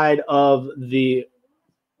inside of the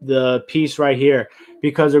piece right here,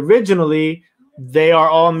 because originally they are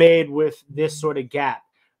all made with this sort of gap,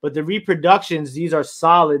 but the reproductions, these are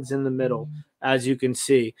solids in the middle, as you can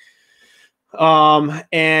see.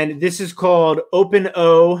 And this is called Open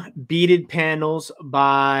O beaded panels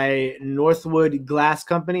by Northwood Glass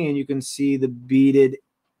Company, and you can see the beaded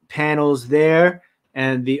panels there,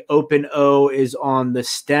 and the Open O is on the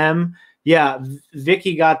stem. Yeah,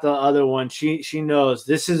 Vicky got the other one. She knows.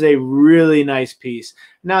 This is a really nice piece.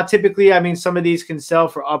 Now, typically, I mean, some of these can sell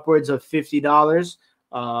for upwards of $50.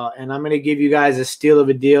 And I'm going to give you guys a steal of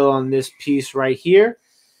a deal on this piece right here.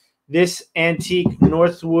 This antique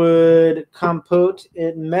Northwood compote,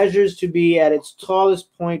 it measures to be at its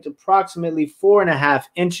tallest point approximately 4.5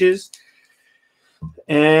 inches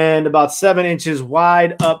and about 7 inches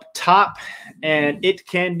wide up top, and it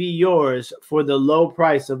can be yours for the low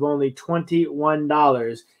price of only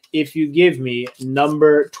 $21 if you give me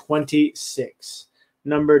number 26.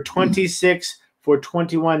 Number 26 for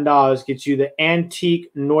 $21 gets you the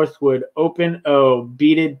antique Northwood Open O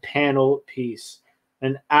beaded panel piece.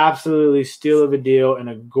 An absolutely steal of a deal and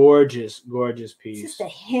a gorgeous, gorgeous piece. Just a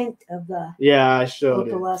hint of the I showed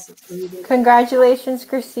it. Congratulations,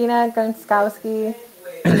 Christina Gonskowski.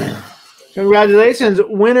 Congratulations,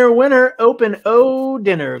 winner, winner, Open O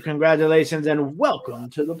dinner. Congratulations and welcome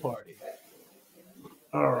to the party.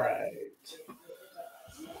 All right.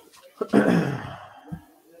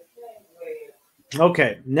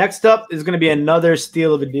 Okay, next up is going to be another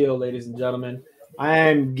steal of a deal, ladies and gentlemen. I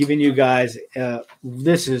am giving you guys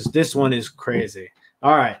this one is crazy.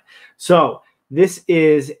 All right. So, this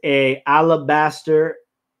is a alabaster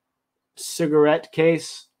cigarette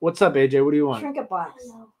case. What's up, AJ? What do you want? Trinket box.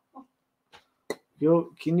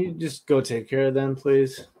 Can you just go take care of them,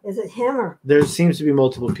 please? Is it him or? There seems to be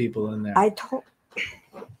multiple people in there.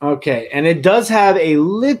 Okay, and it does have a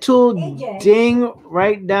little AJ. ding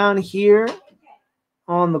right down here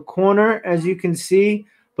on the corner, as you can see.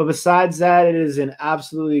 But besides that, it is in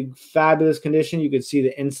absolutely fabulous condition. You can see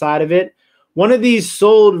the inside of it. One of these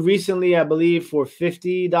sold recently, I believe, for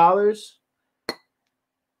 $50.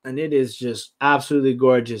 And it is just absolutely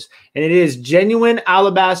gorgeous. And it is genuine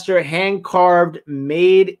alabaster, hand-carved,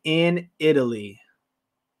 made in Italy.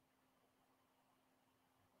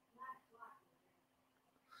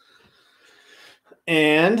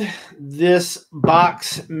 And this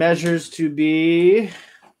box measures to be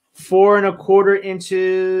 4 1/4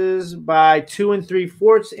 inches by 2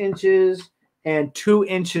 3/4 inches and 2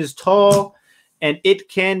 inches tall, and it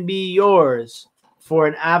can be yours for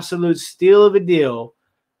an absolute steal of a deal,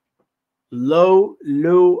 low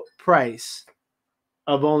price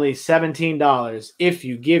of only $17 if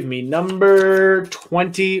you give me number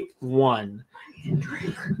 21.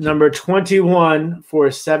 Number 21 for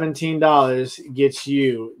 $17 gets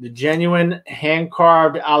you the genuine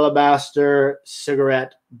hand-carved alabaster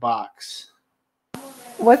cigarette box.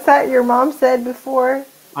 What's that your mom said before?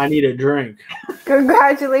 I need a drink.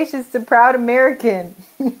 Congratulations to Proud American.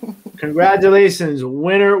 Congratulations,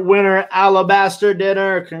 winner, winner, alabaster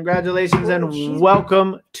dinner. Congratulations and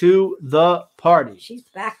welcome to the party. She's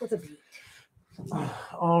back with a beat.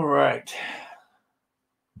 All right.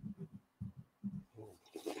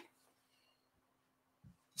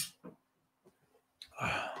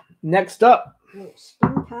 Next up.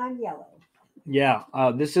 Springtime yellow. Yeah,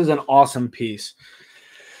 this is an awesome piece.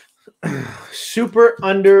 Super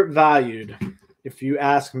undervalued, if you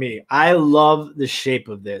ask me. I love the shape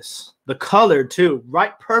of this. The color, too.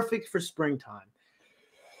 Right, perfect for springtime.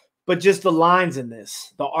 But just the lines in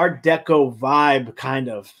this. The Art Deco vibe, kind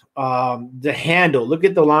of. The handle. Look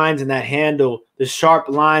at the lines in that handle. The sharp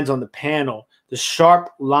lines on the panel. The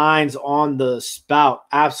sharp lines on the spout.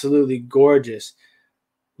 Absolutely gorgeous.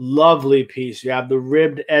 Lovely piece. You have the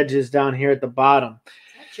ribbed edges down here at the bottom.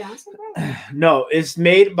 Johnson? No, it's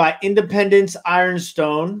made by Independence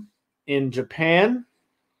Ironstone in Japan.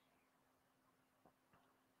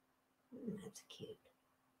 That's cute.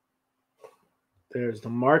 There's the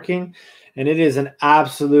marking, and it is an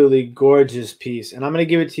absolutely gorgeous piece. And I'm going to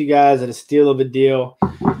give it to you guys at a steal of a deal.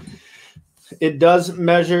 It does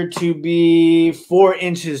measure to be 4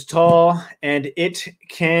 inches tall, and it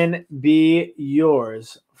can be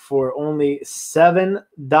yours for only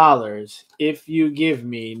 $7 if you give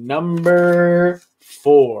me number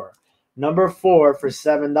 4. Number 4 for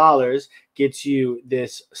 $7 gets you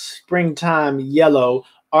this springtime yellow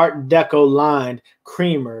Art Deco lined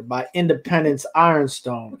creamer by Independence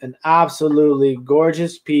Ironstone. An absolutely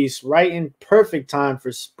gorgeous piece, right in perfect time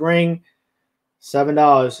for spring.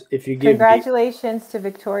 $7 if you give me. Congratulations to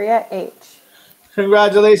Victoria H.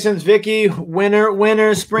 Congratulations, Vicky. Winner,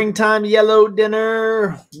 winner, springtime yellow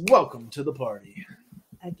dinner. Welcome to the party.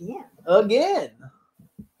 Again. Again.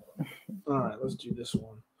 All right, let's do this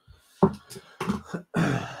one.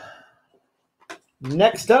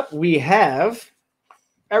 Next up, we have,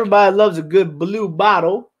 everybody loves a good blue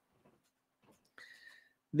bottle.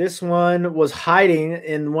 This one was hiding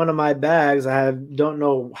in one of my bags. I don't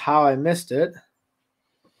know how I missed it.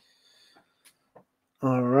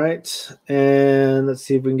 All right, and let's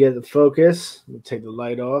see if we can get the focus. We'll take the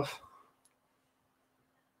light off.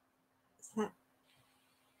 Is that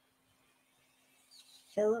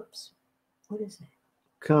Phillips? What is it?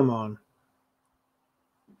 Come on.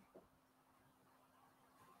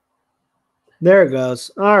 There it goes.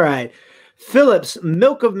 All right. Phillips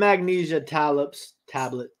Milk of Magnesia tablets.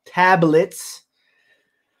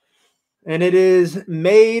 And it is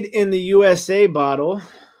made in the USA bottle.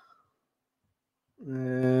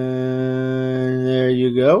 And there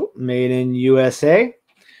you go. Made in USA.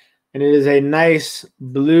 And it is a nice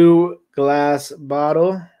blue glass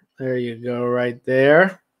bottle. There you go, right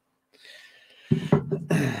there.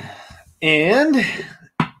 And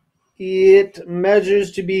it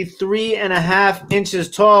measures to be 3.5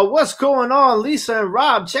 inches tall. What's going on? Lisa and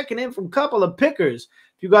Rob checking in from Couple of Pickers.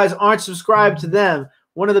 If you guys aren't subscribed to them,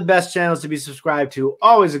 one of the best channels to be subscribed to.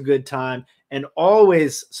 Always a good time. And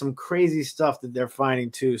always some crazy stuff that they're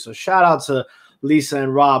finding too. So shout out to Lisa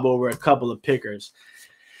and Rob over a Couple of Pickers.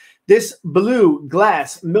 This blue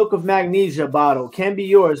glass Milk of Magnesia bottle can be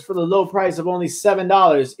yours for the low price of only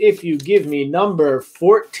 $7 if you give me number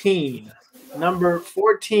 14. Number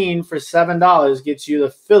 14 for $7 gets you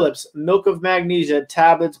the Phillips Milk of Magnesia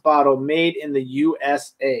tablets bottle made in the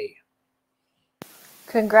USA.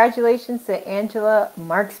 Congratulations to Angela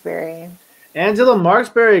Marksberry. Angela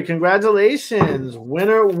Marksberry, congratulations.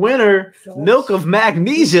 Winner, winner, Milk of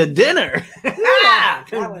Magnesia dinner.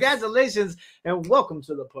 Congratulations and welcome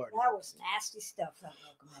to the party. That was nasty stuff, that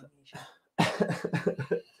Milk of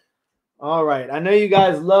Magnesia. All right. I know you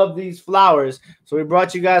guys love these flowers, so we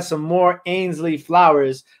brought you guys some more Ainsley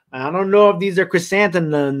flowers. I don't know if these are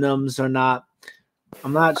chrysanthemums or not.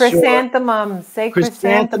 I'm not chrysanthemums. sure. Say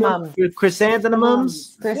chrysanthemums.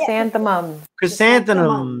 Chrysanthemums? Chrysanthemums.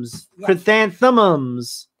 Chrysanthemums. Yeah.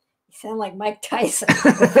 Chrysanthemums. You sound like Mike Tyson.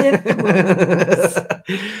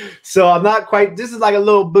 So I'm not quite, this is like a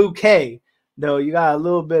little bouquet. No, you got a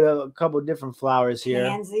little bit of a couple different flowers here.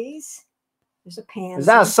 Pansies. There's a pansy. Is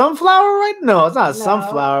that a sunflower, right? No, it's not a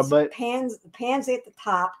sunflower, it's but pansy at the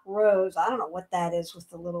top, rose. I don't know what that is with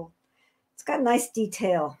the little. It's got a nice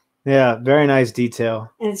detail. Yeah, very nice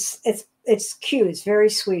detail. And it's cute. It's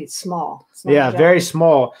very sweet. It's small. It's not Yeah, giant. very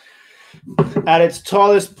small. At its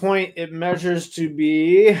tallest point, it measures to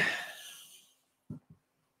be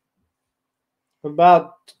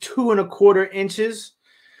about 2.25 inches.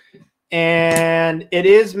 And it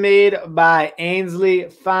is made by Ainsley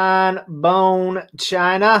Fine Bone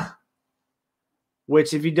China,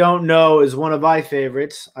 which, if you don't know, is one of my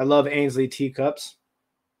favorites. I love Ainsley teacups.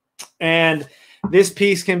 And this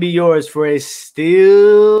piece can be yours for a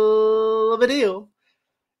steal of a deal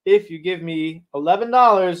if you give me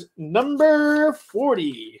 $11. Number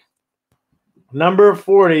 40. Number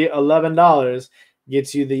 40, $11,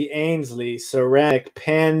 gets you the Ainsley ceramic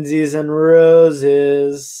pansies and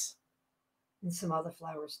roses. And some other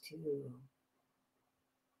flowers too.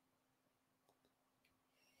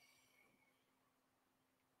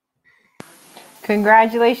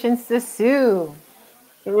 Congratulations to Sue.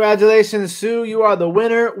 Congratulations, Sue. You are the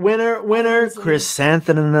winner, winner, winner.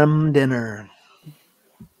 Chrysanthemum dinner.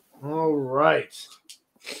 All right.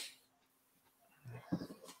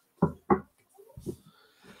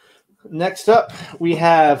 Next up, we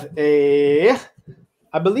have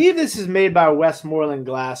I believe this is made by Westmoreland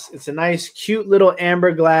Glass. It's a nice, cute little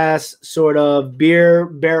amber glass sort of beer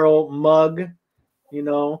barrel mug. You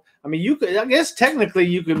know, I mean, you could. I guess technically,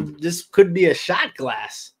 you could. This could be a shot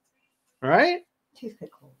glass, right?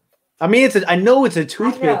 Toothpick holder. I mean, it's. I know it's a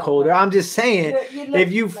toothpick know, holder. I'm just saying, You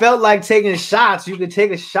if you felt like taking shots, you could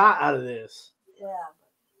take a shot out of this. Yeah.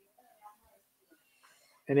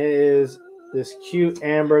 And it is this cute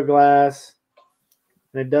amber glass,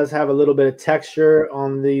 and it does have a little bit of texture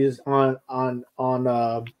on these on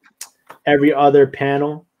every other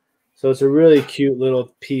panel. So it's a really cute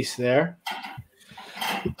little piece there.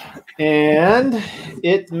 And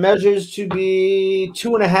it measures to be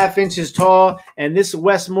 2.5 inches tall. And this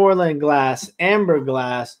Westmoreland glass, amber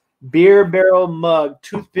glass, beer barrel mug,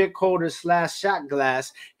 toothpick holder / shot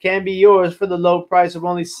glass can be yours for the low price of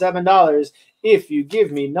only $7 if you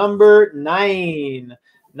give me number 9.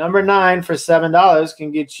 Number 9 for $7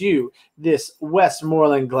 can get you this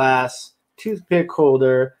Westmoreland glass, toothpick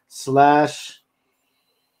holder /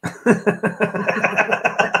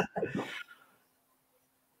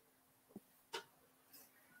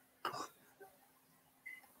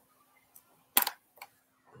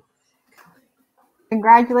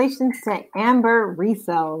 Congratulations to Amber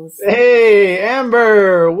Resells. Hey,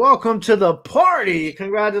 Amber, welcome to the party.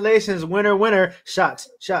 Congratulations, winner, winner. Shots,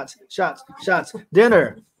 shots, shots, shots.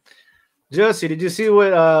 Dinner. Josie, did you see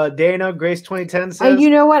what Dana Grace 2010 says? You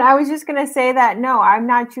know what? I was just going to say that, no, I'm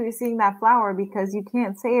not choosing that flower because you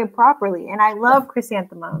can't say it properly. And I love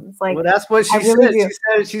chrysanthemums. Like, well, that's what she really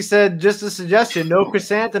said. She said, just a suggestion, no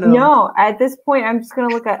chrysanthemum. No, at this point, I'm just going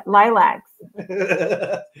to look at lilacs.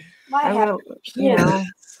 You know,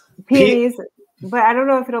 peonies, but I don't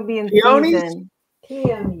know if it'll be in season.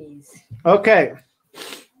 Peonies. Okay.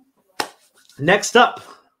 Next up,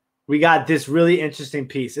 we got this really interesting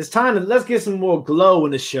piece. It's time to let's get some more glow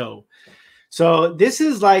in the show. So this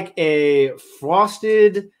is like a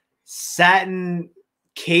frosted satin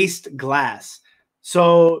cased glass.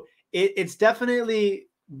 So it's definitely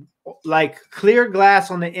like clear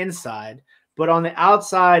glass on the inside, but on the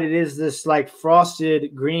outside it is this like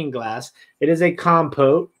frosted green glass. It is a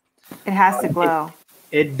compote. It has to glow.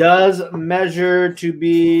 It does measure to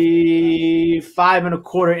be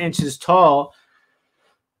 5.25 inches tall.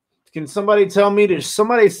 Can somebody tell me? Did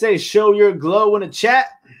somebody say show your glow in the chat?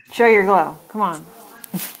 Show your glow. Come on.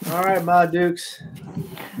 All right, my dukes.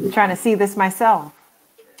 I'm trying to see this myself.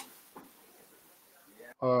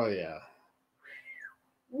 Oh, yeah.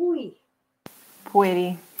 Ooh.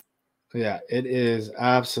 Pretty. Yeah, it is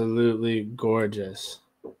absolutely gorgeous.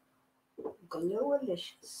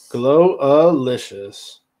 Glow-alicious.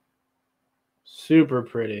 Glow-alicious. Super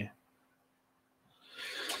pretty.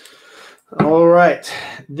 All right.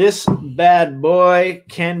 This bad boy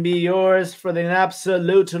can be yours for the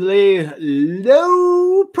absolutely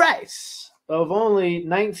low price of only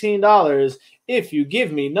 $19 if you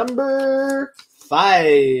give me number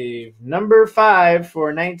 5. Number 5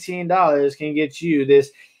 for $19 can get you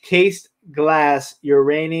this cased glass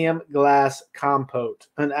uranium glass compote.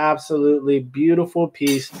 An absolutely beautiful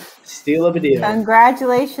piece. Steal of a deal.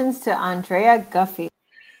 Congratulations to Andrea Guffey.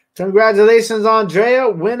 Congratulations, Andrea.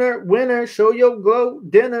 Winner, winner. Show your glow.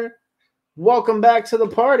 Dinner. Welcome back to the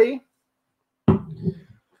party. All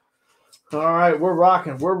right, we're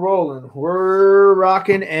rocking. We're rolling. We're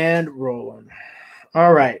rocking and rolling.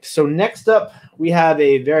 All right, so next up, we have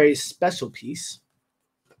a very special piece.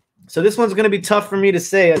 So this one's going to be tough for me to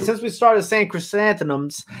say. Since we started saying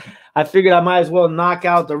chrysanthemums, I figured I might as well knock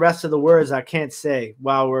out the rest of the words I can't say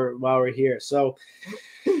while we're here. So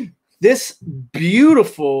this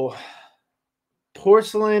beautiful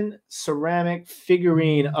porcelain ceramic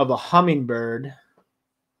figurine of a hummingbird.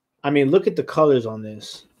 I mean, look at the colors on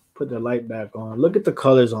this. Put the light back on. Look at the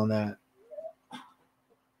colors on that.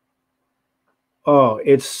 Oh,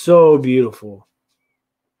 it's so beautiful.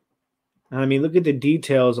 I mean, look at the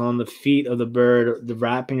details on the feet of the bird, the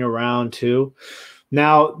wrapping around too.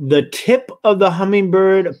 Now, the tip of the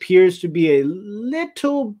hummingbird appears to be a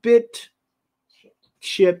little bit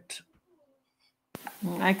chipped.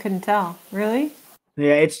 I couldn't tell. Really?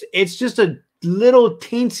 Yeah, it's just a little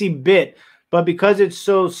teensy bit, but because it's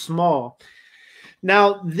so small.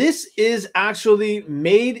 Now, this is actually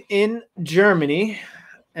made in Germany,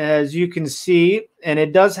 as you can see, and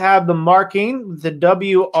it does have the marking, the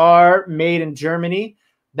WR made in Germany.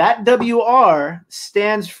 That WR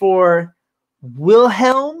stands for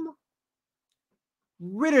Wilhelm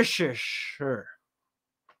Ritterscher.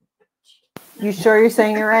 You sure you're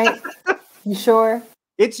saying it right? You sure?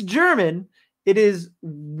 It's German. It is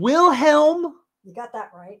Wilhelm. You got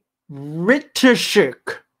that right. Ritterscher.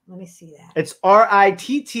 Let me see that. It's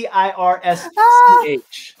Rittirsch.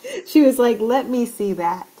 She was like, let me see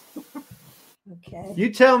that. Okay.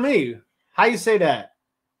 You tell me. How you say that?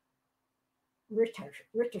 Rittersch.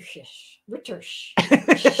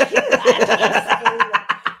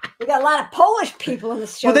 We got a lot of Polish people in the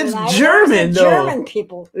show. Well, that's tonight. German, though. German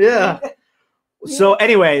people. Yeah. So,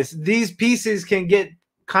 anyways, these pieces can get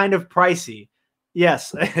kind of pricey.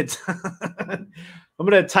 Yes, it's I'm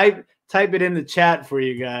gonna type it in the chat for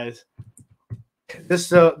you guys. Just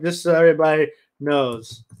so everybody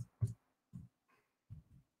knows.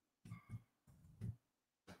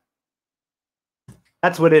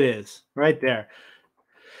 That's what it is right there.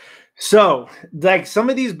 So, like, some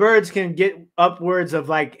of these birds can get upwards of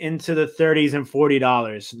like into the 30s and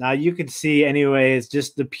 $40. Now you can see, anyways,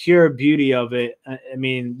 just the pure beauty of it. I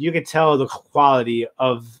mean, you can tell the quality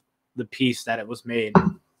of the piece that it was made.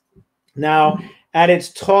 Now, at its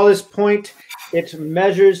tallest point, it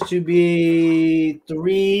measures to be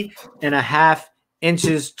 3.5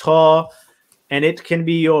 inches tall, and it can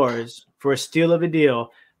be yours for a steal of a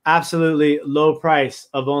deal. Absolutely low price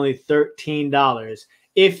of only $13.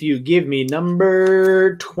 If you give me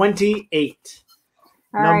number 28.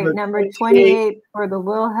 All right, number 28 for the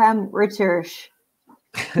Wilhelm Rittersch.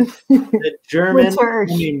 The German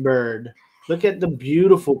hummingbird. Look at the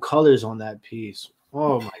beautiful colors on that piece.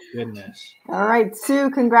 Oh my goodness. All right, Sue,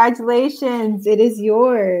 congratulations. It is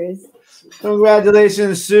yours.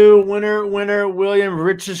 Congratulations, Sue. Winner, William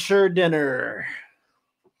Rittersch dinner.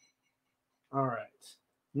 All right.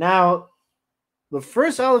 Now, the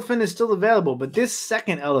first elephant is still available, but this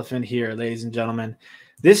second elephant here, ladies and gentlemen,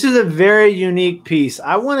 this is a very unique piece.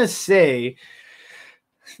 I want to say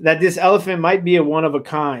that this elephant might be a one of a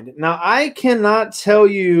kind. Now, I cannot tell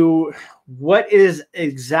you what it is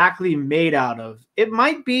exactly made out of. It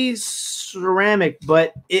might be ceramic,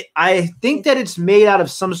 but I think that it's made out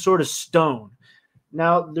of some sort of stone.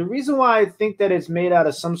 Now, the reason why I think that it's made out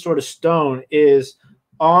of some sort of stone is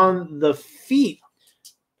on the feet.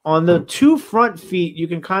 On the two front feet, you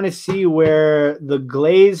can kind of see where the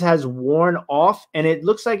glaze has worn off, and it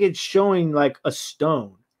looks like it's showing like a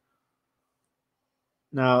stone.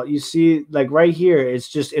 Now, you see, like right here,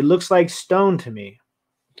 it looks like stone to me.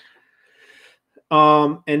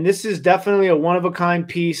 And this is definitely a one-of-a-kind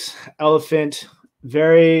piece, elephant,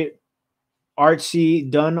 very artsy,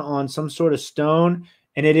 done on some sort of stone,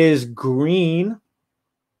 and it is green,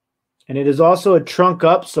 and it is also a trunk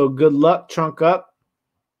up, so good luck, trunk up.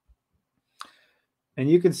 And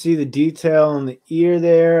you can see the detail on the ear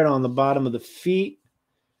there and on the bottom of the feet.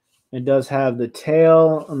 It does have the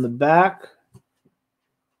tail on the back,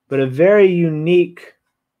 but a very unique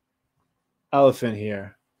elephant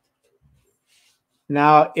here.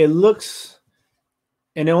 Now, it looks,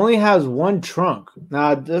 and it only has one trunk.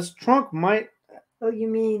 Now, this trunk might... Oh, you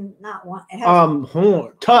mean not one? It has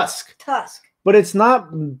horn, tusk. Tusk. But it's not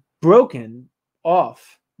broken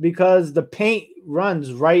off because the paint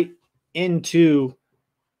runs right into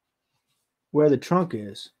where the trunk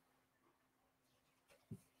is.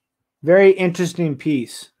 Very interesting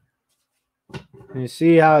piece. And you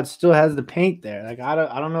see how it still has the paint there. Like, I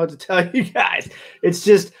don't know what to tell you guys. It's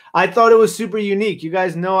just, I thought it was super unique. You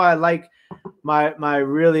guys know I like my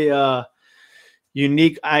really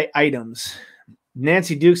unique items.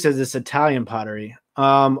 Nancy Duke says it's Italian pottery.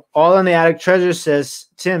 All in the Attic Treasure says,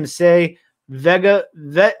 Tim, say Vega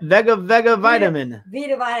vitamin.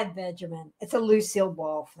 Vita Vitamin. It's a Lucille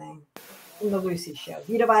Ball thing. In the Lucy show.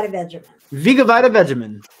 Vita Vitamin. Vita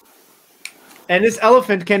Vitamin. And this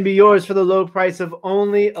elephant can be yours for the low price of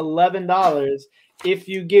only $11 if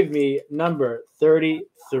you give me number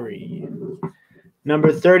 33.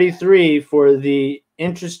 Number 33 for the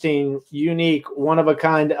interesting, unique,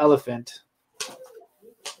 one-of-a-kind elephant.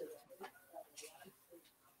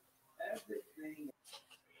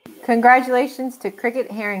 Congratulations to Cricket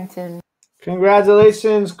Harrington.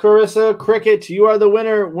 Congratulations, Carissa Cricket. You are the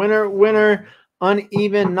winner.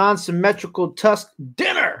 Uneven, non-symmetrical tusk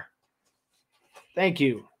dinner. Thank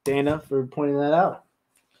you, Dana, for pointing that out.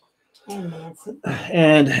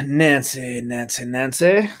 And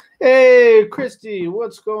Nancy. Hey, Christy,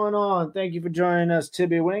 what's going on? Thank you for joining us,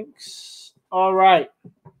 Tibby Winks. All right.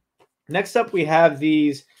 Next up, we have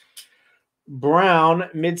these brown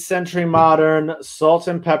mid-century modern salt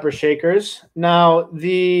and pepper shakers. Now,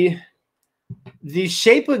 the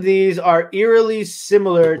shape of these are eerily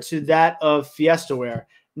similar to that of Fiesta ware.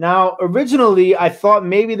 Now, originally, I thought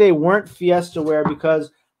maybe they weren't Fiesta ware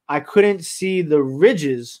because I couldn't see the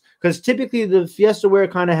ridges, because typically the Fiesta ware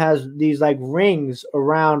kind of has these like rings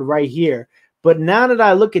around right here. But now that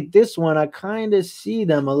I look at this one, I kind of see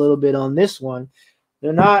them a little bit on this one.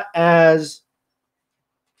 They're not as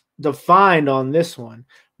defined on this one.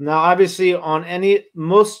 Now, obviously, on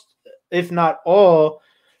most, if not all,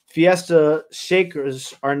 Fiesta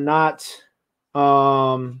shakers are not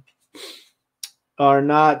are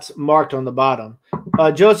not marked on the bottom.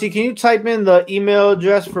 Josie, can you type in the email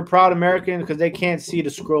address for Proud American because they can't see the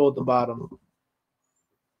scroll at the bottom?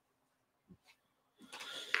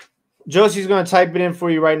 Josie's going to type it in for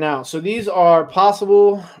you right now. So these are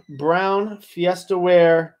possible brown Fiesta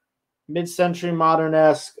ware, mid-century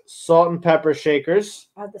modern-esque salt and pepper shakers.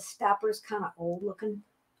 Are the stoppers kind of old looking?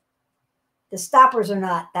 The stoppers are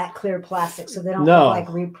not that clear plastic, so they don't look like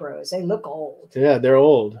repros. They look old. Yeah, they're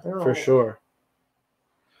old for sure.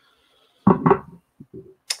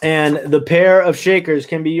 And the pair of shakers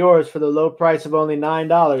can be yours for the low price of only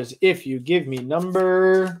 $9 if you give me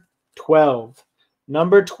number 12.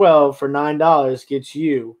 Number 12 for $9 gets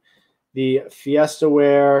you the Fiesta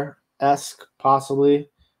ware-esque, possibly,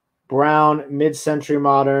 brown mid-century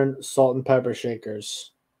modern salt and pepper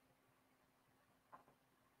shakers.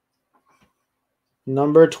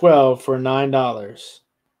 Number 12 for $9.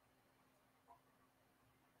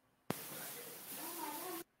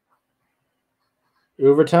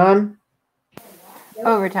 Overtime?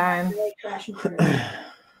 Overtime.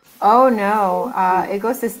 Oh no, it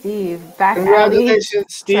goes to Steve. Back Congratulations, alley,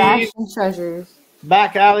 Steve. Trash and treasures.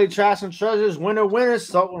 Back alley, trash and treasures. Winner,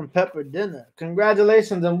 salt and pepper dinner.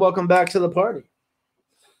 Congratulations and welcome back to the party.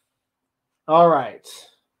 All right.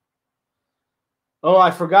 Oh,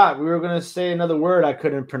 I forgot. We were going to say another word I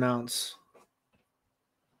couldn't pronounce.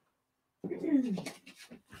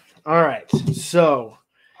 All right. So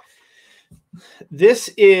this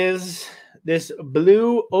is this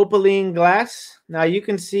blue opaline glass. Now you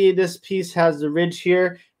can see this piece has the ridge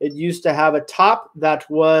here. It used to have a top that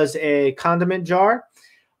was a condiment jar.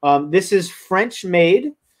 This is French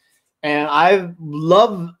made, and I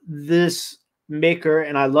love this maker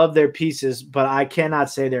and I love their pieces, but I cannot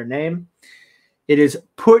say their name. It is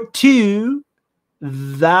Portu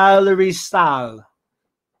Valerie Stahl.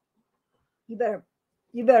 You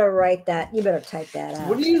better write that. You better type that out.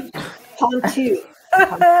 What do you? Pontu.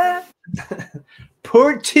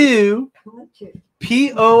 Portu.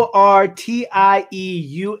 Portieux.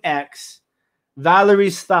 Valerie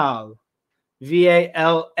Stahl.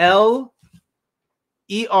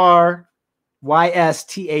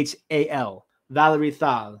 Vallerysthal. Valerie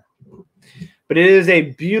Stahl. But it is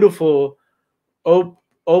a beautiful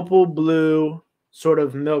opal blue sort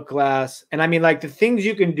of milk glass. And I mean, like, the things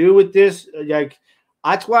you can do with this, like,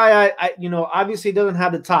 that's why I obviously it doesn't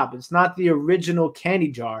have the top. It's not the original candy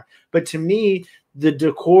jar. But to me, the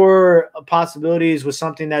decor possibilities with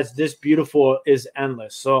something that's this beautiful is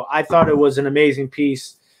endless. So I thought it was an amazing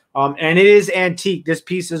piece. And it is antique. This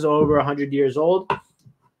piece is over 100 years old.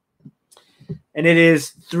 And it is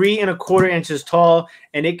 3 1/4 inches tall.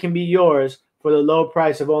 And it can be yours for the low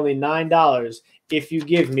price of only $9 if you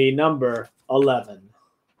give me number 11.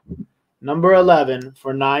 Number 11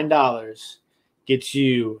 for $9 gets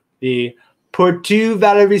you the Portu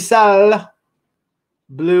Valerie Stahl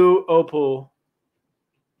blue opal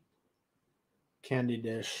candy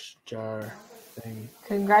dish jar thing.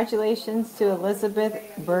 Congratulations to Elizabeth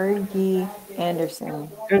Berge Anderson.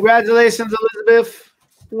 Congratulations, Elizabeth.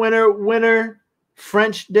 Winner.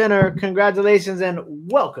 French dinner. Congratulations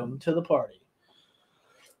and welcome to the party.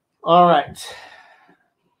 All right.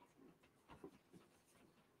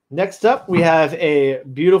 Next up, we have a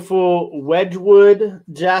beautiful Wedgwood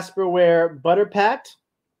Jasperware butter pat.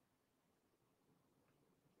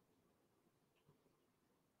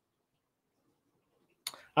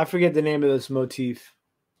 I forget the name of this motif.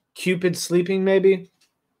 Cupid sleeping, maybe?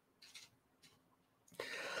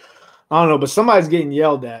 I don't know, but somebody's getting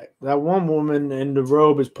yelled at. That one woman in the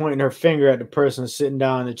robe is pointing her finger at the person sitting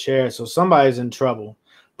down in the chair, so somebody's in trouble.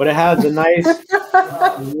 But it has a nice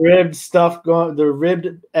ribbed stuff going, the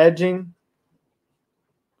ribbed edging,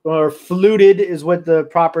 or fluted is what the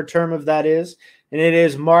proper term of that is. And it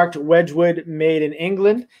is marked Wedgwood, made in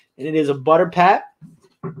England, and it is a butter pat.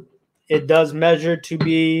 It does measure to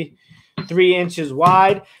be 3 inches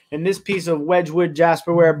wide, and this piece of Wedgwood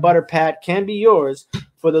Jasperware butter pat can be yours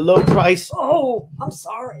for the low price. Oh, I'm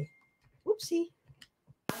sorry. Oopsie.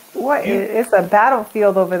 What? It's a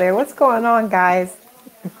battlefield over there. What's going on, guys?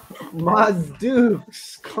 My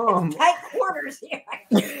dukes, come. Tight quarters here.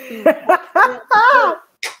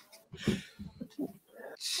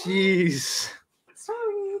 Jeez.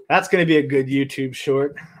 Sorry. That's going to be a good YouTube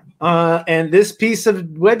short. And this piece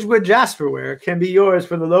of Wedgwood Jasperware can be yours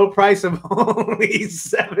for the low price of only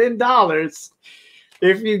 $7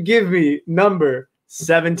 if you give me number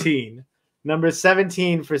 17. Number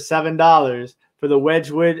 17 for $7 for the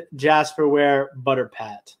Wedgwood Jasperware butter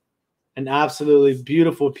pat. An absolutely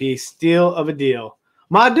beautiful piece. Steal of a deal.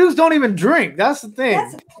 My dudes don't even drink. That's the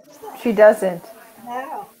thing. She doesn't.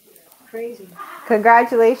 No. crazy.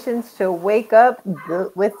 Congratulations to Wake Up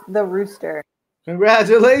with the Rooster.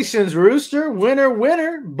 Congratulations, Rooster. Winner,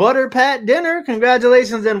 winner. Butter Pat dinner.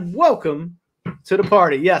 Congratulations and welcome to the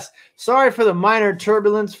party. Yes. Sorry for the minor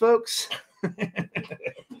turbulence, folks.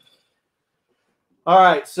 All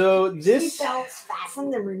right. So this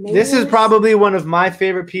is probably one of my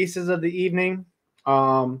favorite pieces of the evening.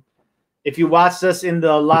 If you watched us in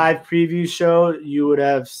the live preview show, you would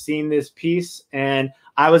have seen this piece. And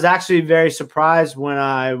I was actually very surprised when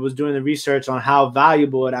I was doing the research on how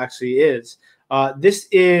valuable it actually is. This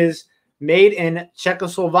is made in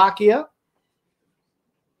Czechoslovakia.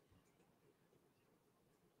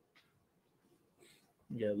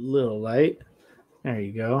 Get a little light. There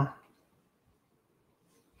you go.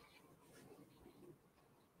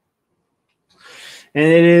 And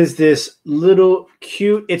it is this little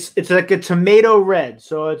cute, it's like a tomato red.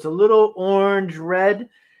 So it's a little orange red,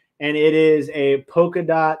 and it is a polka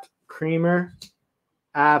dot creamer.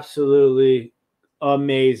 Absolutely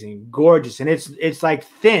amazing, gorgeous. And it's like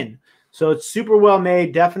thin. So it's super well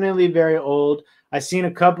made, definitely very old. I've seen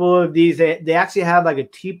a couple of these. They actually have like a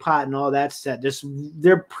teapot and all that set.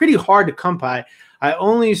 They're pretty hard to come by. I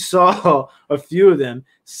only saw a few of them.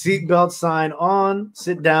 Seatbelt sign on,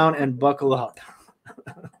 sit down, and buckle up.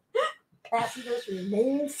 Passengers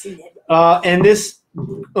remain seated. And this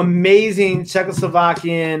amazing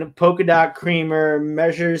Czechoslovakian polka dot creamer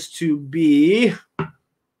measures to be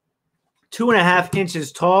 2.5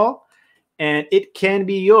 inches tall, and it can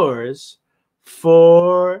be yours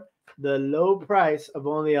for the low price of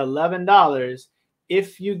only $11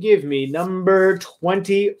 if you give me number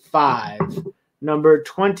 25. Number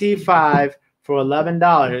 25 for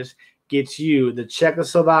 $11 gets you the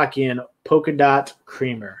Czechoslovakian polka dot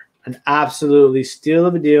creamer. An absolutely steal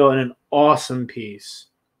of a deal and an awesome piece.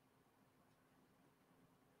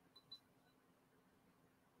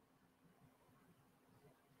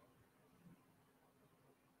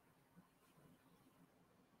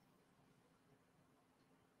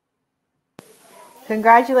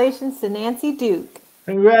 Congratulations to Nancy Duke.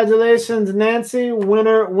 Congratulations, Nancy.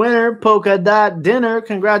 Winner, winner, polka dot dinner.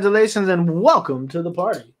 Congratulations and welcome to the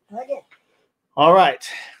party. Okay. All right.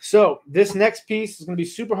 So this next piece is going to be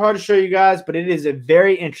super hard to show you guys, but it is a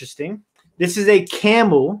very interesting. This is a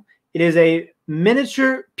camel. It is a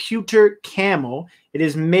miniature pewter camel. It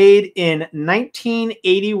is made in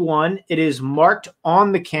 1981. It is marked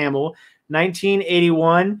on the camel,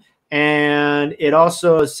 1981. And it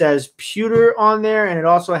also says pewter on there, and it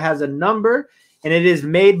also has a number, and it is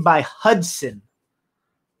made by Hudson.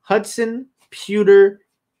 Hudson Pewter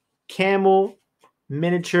Camel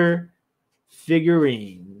Miniature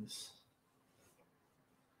Figurines.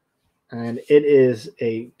 And it is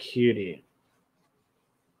a cutie.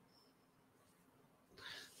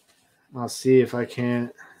 I'll see if I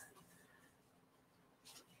can't.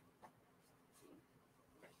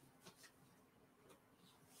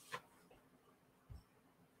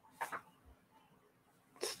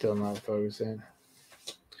 Still not focusing.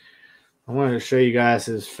 I wanted to show you guys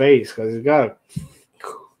his face because he's got a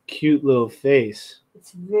cute little face.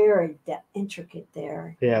 It's very intricate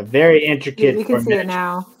there. Yeah, very intricate. You can see it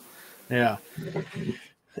now. Yeah.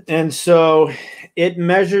 And so it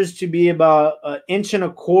measures to be about 1.25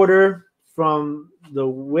 inches from the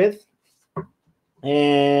width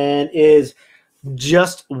and is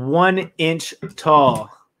just 1 inch tall.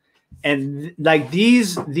 And like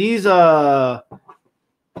these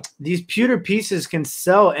pewter pieces can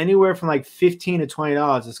sell anywhere from like $15 to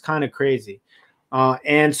 $20. It's kind of crazy.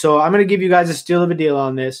 And so I'm going to give you guys a steal of a deal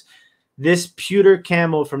on this. This pewter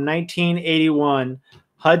camel from 1981,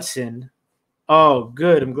 Hudson. Oh,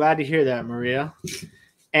 good. I'm glad to hear that, Maria.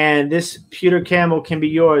 And this pewter camel can be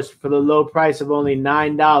yours for the low price of only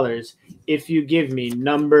 $9 if you give me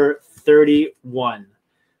number 31.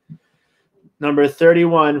 Number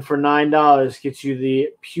 31 for $9 gets you the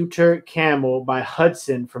Pewter Camel by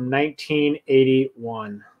Hudson from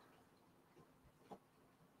 1981.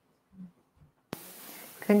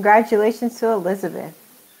 Congratulations to Elizabeth.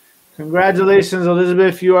 Congratulations,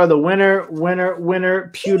 Elizabeth. You are the winner, winner, winner,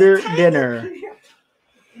 pewter dinner.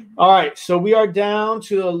 All right, so we are down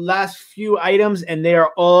to the last few items, and they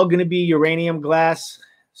are all going to be uranium glass.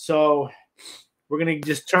 So we're going to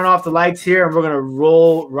just turn off the lights here, and we're going to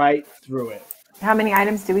roll right through it. How many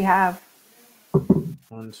items do we have?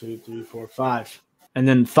 1, 2, 3, 4, 5. And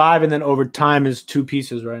then 5, and then over time is 2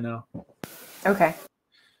 pieces right now. Okay.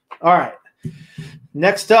 All right.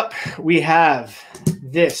 Next up, we have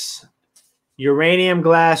this uranium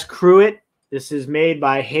glass cruet. This is made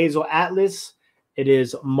by Hazel Atlas. It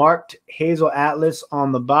is marked Hazel Atlas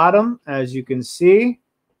on the bottom, as you can see.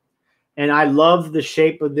 And I love the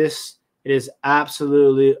shape of this It is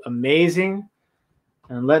absolutely amazing.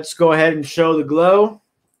 And let's go ahead and show the glow.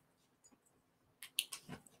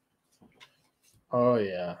 Oh,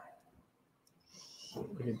 yeah.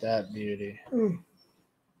 Look at that beauty.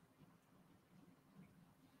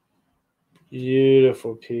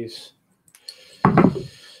 Beautiful piece.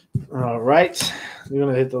 All right. You're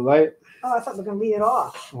going to hit the light. Oh, I thought we were going to leave it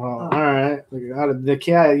off. Well, all right. You can't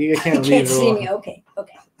leave You can't it see off. me. Okay.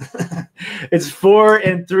 It's 4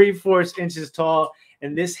 3/4 inches tall,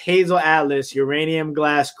 and this Hazel Atlas uranium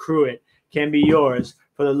glass cruet can be yours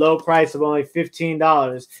for the low price of only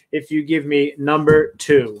 $15 if you give me number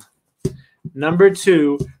 2. Number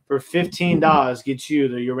 2 for $15 gets you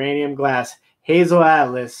the uranium glass Hazel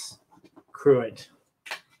Atlas cruet.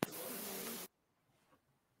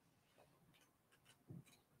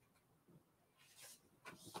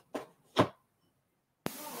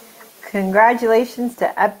 Congratulations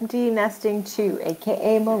to Empty Nesting 2,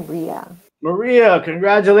 aka Maria. Maria,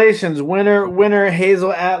 congratulations. Winner,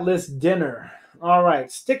 Hazel Atlas dinner. All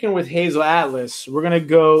right, sticking with Hazel Atlas, we're going to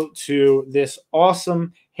go to this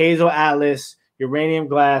awesome Hazel Atlas uranium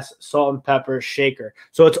glass salt and pepper shaker.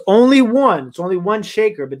 So it's only one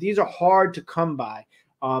shaker, but these are hard to come by.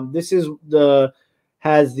 This is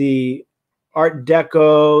has the Art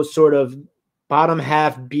Deco sort of bottom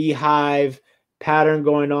half beehive pattern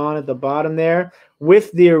going on at the bottom there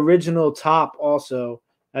with the original top also,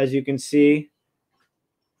 as you can see,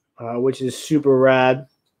 which is super rad.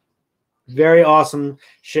 Very awesome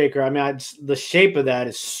shaker. I mean, the shape of that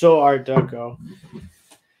is so Art Deco.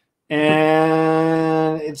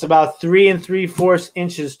 And it's about 3 3/4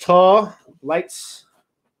 inches tall. Lights.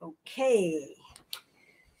 Okay.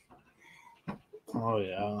 Oh,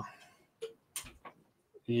 yeah.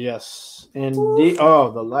 Yes. And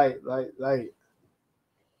the light.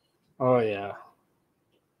 Oh, yeah.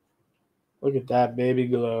 Look at that baby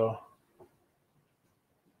glow.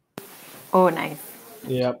 Oh, nice.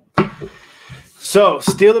 Yep. So,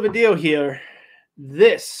 steal of a deal here.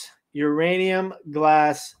 This uranium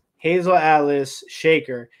glass Hazel Atlas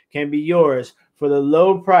shaker can be yours for the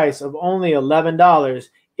low price of only $11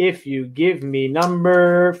 if you give me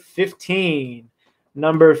number 15.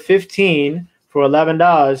 Number 15 for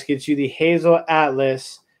 $11 gets you the Hazel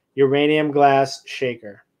Atlas uranium glass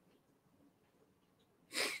shaker.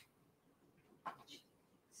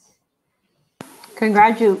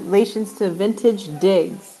 Congratulations to Vintage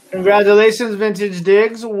Digs. Congratulations, Vintage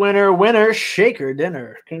Digs. Winner, shaker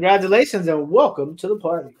dinner. Congratulations and welcome to the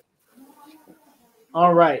party.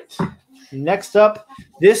 All right. Next up,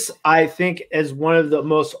 this I think is one of the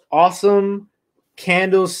most awesome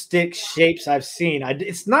candlestick shapes I've seen.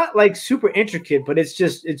 It's not like super intricate, but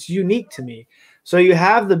it's unique to me. So you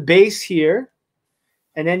have the base here,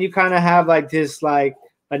 and then you kind of have like this, like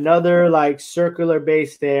another like circular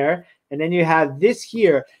base there. And then you have this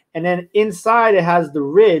here, and then inside it has the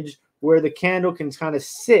ridge where the candle can kind of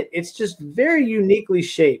sit. It's just very uniquely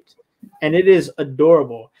shaped, and it is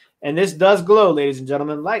adorable. And this does glow, ladies and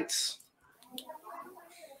gentlemen. Lights.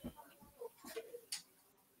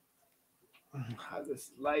 How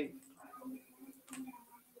this light?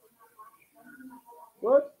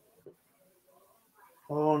 What?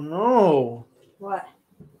 Oh no! What?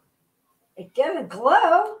 It didn't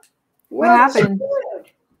glow. What happened?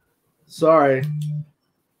 Sorry.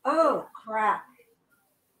 Oh crap!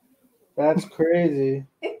 That's crazy.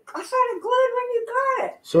 I thought it glowed when you got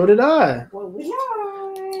it. So did I. Well, we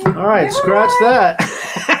are. All right, scratch that.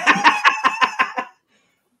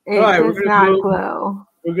 It All right, does not glow.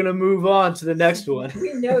 We're gonna move on to the next one.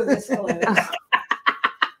 We know this glows.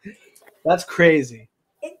 That's crazy.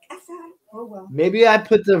 Oh well. Maybe I have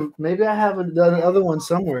the other one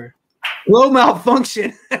somewhere. Glow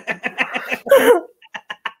malfunction.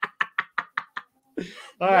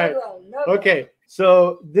 All right. Okay.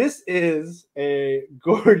 So this is a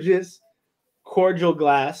gorgeous cordial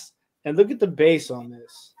glass, and look at the base on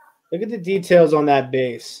this. Look at the details on that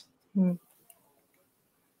base.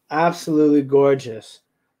 Absolutely gorgeous.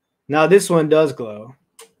 Now this one does glow.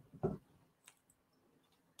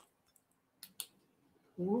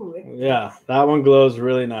 Ooh, Yeah, that one glows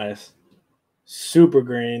really nice. Super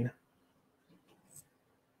green.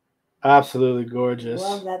 Absolutely gorgeous.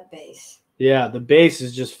 love that base. Yeah, the base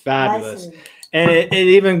is just fabulous. Nice And it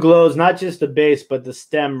even glows not just the base, but the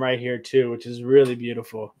stem right here too, which is really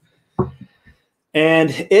beautiful. And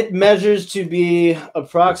it measures to be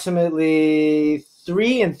approximately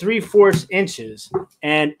 3 3/4 inches,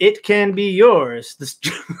 and it can be yours.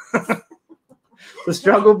 The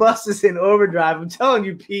struggle bus is in overdrive. I'm telling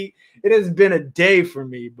you, Pete, it has been a day for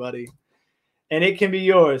me, buddy. And it can be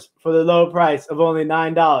yours for the low price of only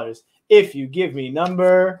 $9 if you give me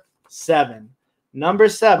number 7. Number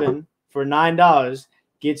 7 for $9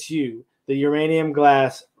 gets you the uranium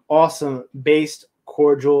glass awesome based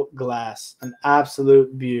cordial glass. An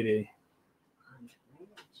absolute beauty.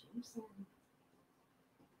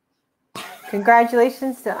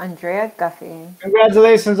 Congratulations to Andrea Guffey.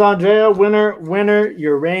 Congratulations, Andrea. Winner,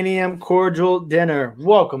 uranium cordial dinner.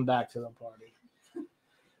 Welcome back to the party.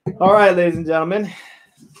 All right, ladies and gentlemen,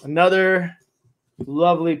 another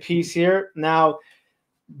lovely piece here. Now,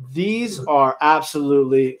 these are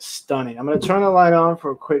absolutely stunning. I'm going to turn the light on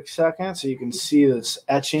for a quick second so you can see this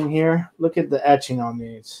etching here. Look at the etching on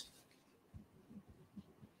these.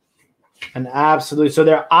 An absolute, so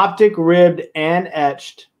they're optic ribbed and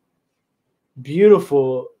etched.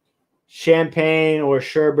 Beautiful champagne or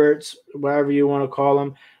sherbets, whatever you want to call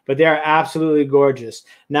them, but they are absolutely gorgeous.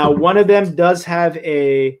 Now, one of them does have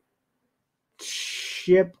a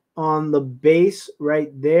chip on the base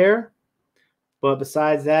right there, but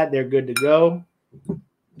besides that, they're good to go.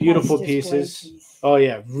 Beautiful pieces. Oh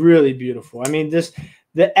yeah, really beautiful. I mean,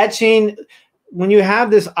 the etching, when you have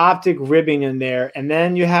this optic ribbing in there, and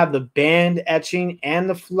then you have the band etching and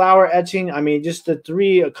the flower etching, I mean, just the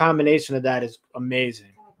three, a combination of that is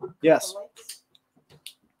amazing. Yes.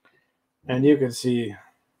 And you can see.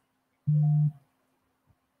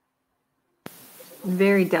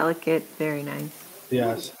 Very delicate, very nice.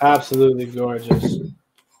 Yes, absolutely gorgeous.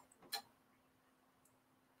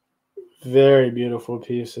 Very beautiful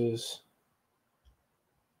pieces.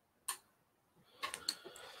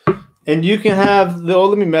 And you can have the,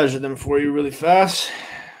 let me measure them for you really fast.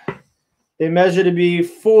 They measure to be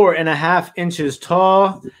 4.5 inches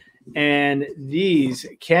tall, and these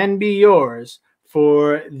can be yours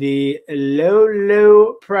for the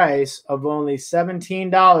low price of only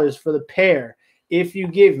 $17 for the pair if you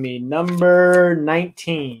give me number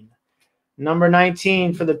 19. Number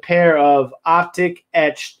 19 for the pair of optic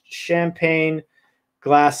etched champagne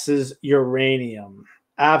glasses uranium.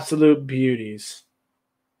 Absolute beauties.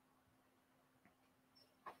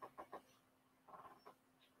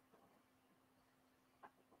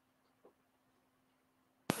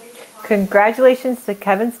 Congratulations to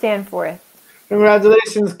Kevin Stanforth.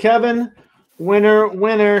 Congratulations, Kevin.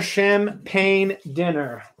 Winner, champagne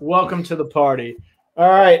dinner. Welcome to the party. All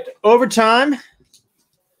right, overtime.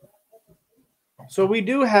 So we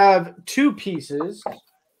do have two pieces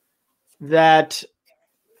that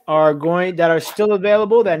are still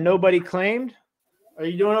available that nobody claimed. Are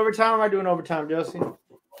you doing overtime or am I doing overtime, Josie?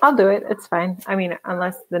 I'll do it. It's fine. I mean,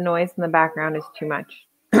 unless the noise in the background is too much.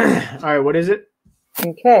 All right, what is it?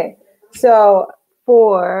 Okay. So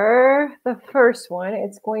for the first one,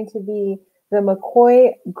 it's going to be the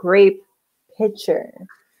McCoy grape pitcher.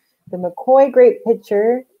 The McCoy grape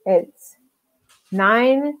pitcher, it's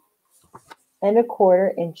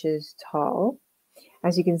 9.25 inches tall.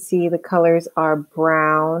 As you can see, the colors are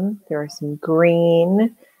brown. There are some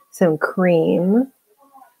green, some cream,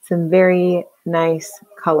 some very nice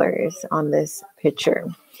colors on this pitcher.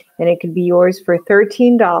 And it could be yours for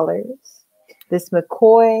 $13. This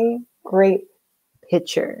McCoy grape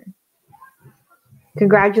pitcher.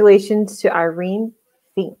 Congratulations to Irene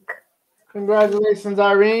Fink. Congratulations,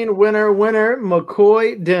 Irene. Winner,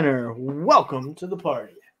 McCoy dinner. Welcome to the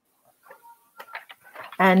party.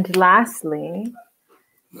 And lastly,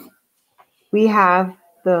 we have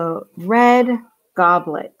the red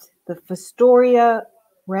goblet, the Fostoria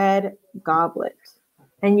red goblet.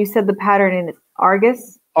 And you said the pattern is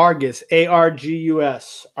Argus? Argus,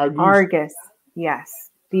 A-R-G-U-S. Argus, yes.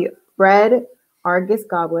 The red Argus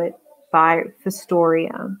goblet by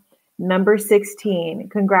Fostoria. Number 16.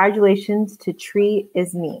 Congratulations to Tree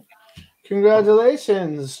Is Me.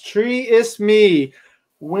 Congratulations, Tree Is Me.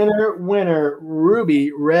 Winner,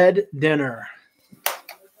 ruby red dinner.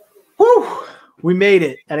 Whew! We made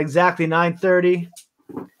it at exactly 9:30.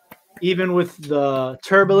 Even with the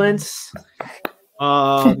turbulence,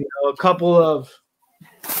 a couple of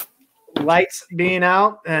lights being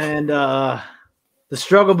out, and the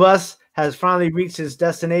struggle bus has finally reached its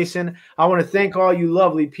destination. I want to thank all you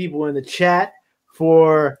lovely people in the chat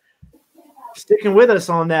for sticking with us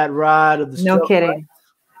on that ride of the struggle bus.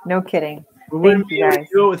 No kidding. We wouldn't be able to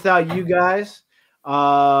do it without you guys.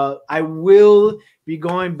 I will be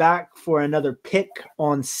going back for another pick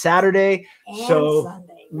on Saturday. And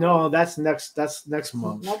Sunday. No, that's next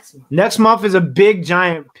month. Next month is a big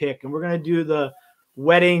giant pick, and we're gonna do the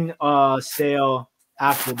wedding sale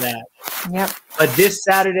after that. Yep. But this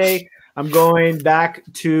Saturday, I'm going back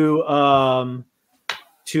to our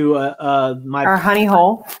honey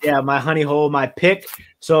hole. Yeah, my honey hole, my pick.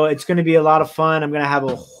 So it's gonna be a lot of fun. I'm gonna have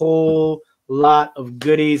a whole lot of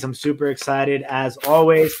goodies. I'm super excited as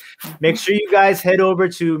always. Make sure you guys head over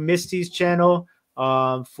to Misty's channel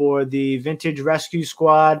for the Vintage Rescue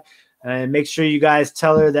Squad. And make sure you guys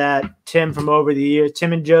tell her that Tim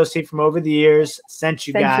and Josie from over the years sent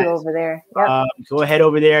you guys. You over there. Yep. Go ahead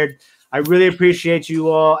over there. I really appreciate you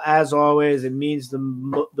all as always. It means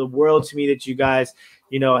the world to me that you guys,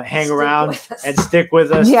 hang around and stick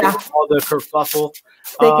with us. Yeah. All the kerfuffle.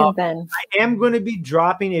 Thick and thin. I am going to be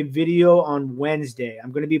dropping a video on Wednesday.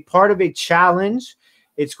 I'm going to be part of a challenge.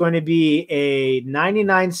 It's going to be a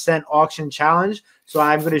 99-cent auction challenge. So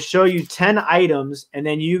I'm going to show you 10 items, and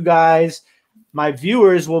then you guys, my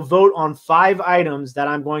viewers, will vote on 5 items that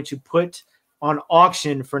I'm going to put on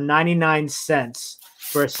auction for 99 cents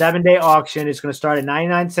for a 7-day auction. It's going to start at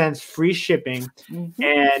 99 cents, free shipping. Mm-hmm.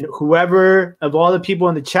 And whoever of all the people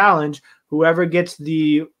in the challenge, whoever makes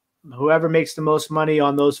the most money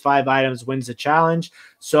on those 5 items wins the challenge.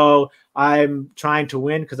 So I'm trying to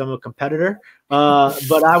win because I'm a competitor.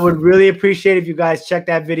 But I would really appreciate if you guys check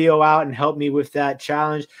that video out and help me with that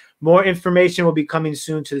challenge. More information will be coming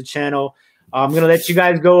soon to the channel. I'm going to let you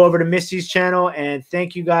guys go over to Misty's channel, and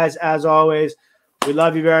thank you guys as always. We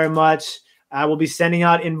love you very much. I will be sending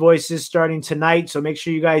out invoices starting tonight, so make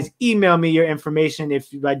sure you guys email me your information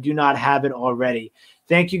if I do not have it already.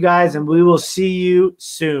 Thank you guys, and we will see you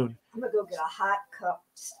soon. I'm going to go get a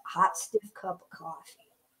hot, stiff cup of coffee.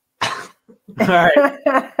 All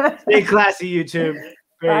right. Stay classy, YouTube. Peace.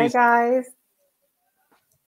 Bye, guys.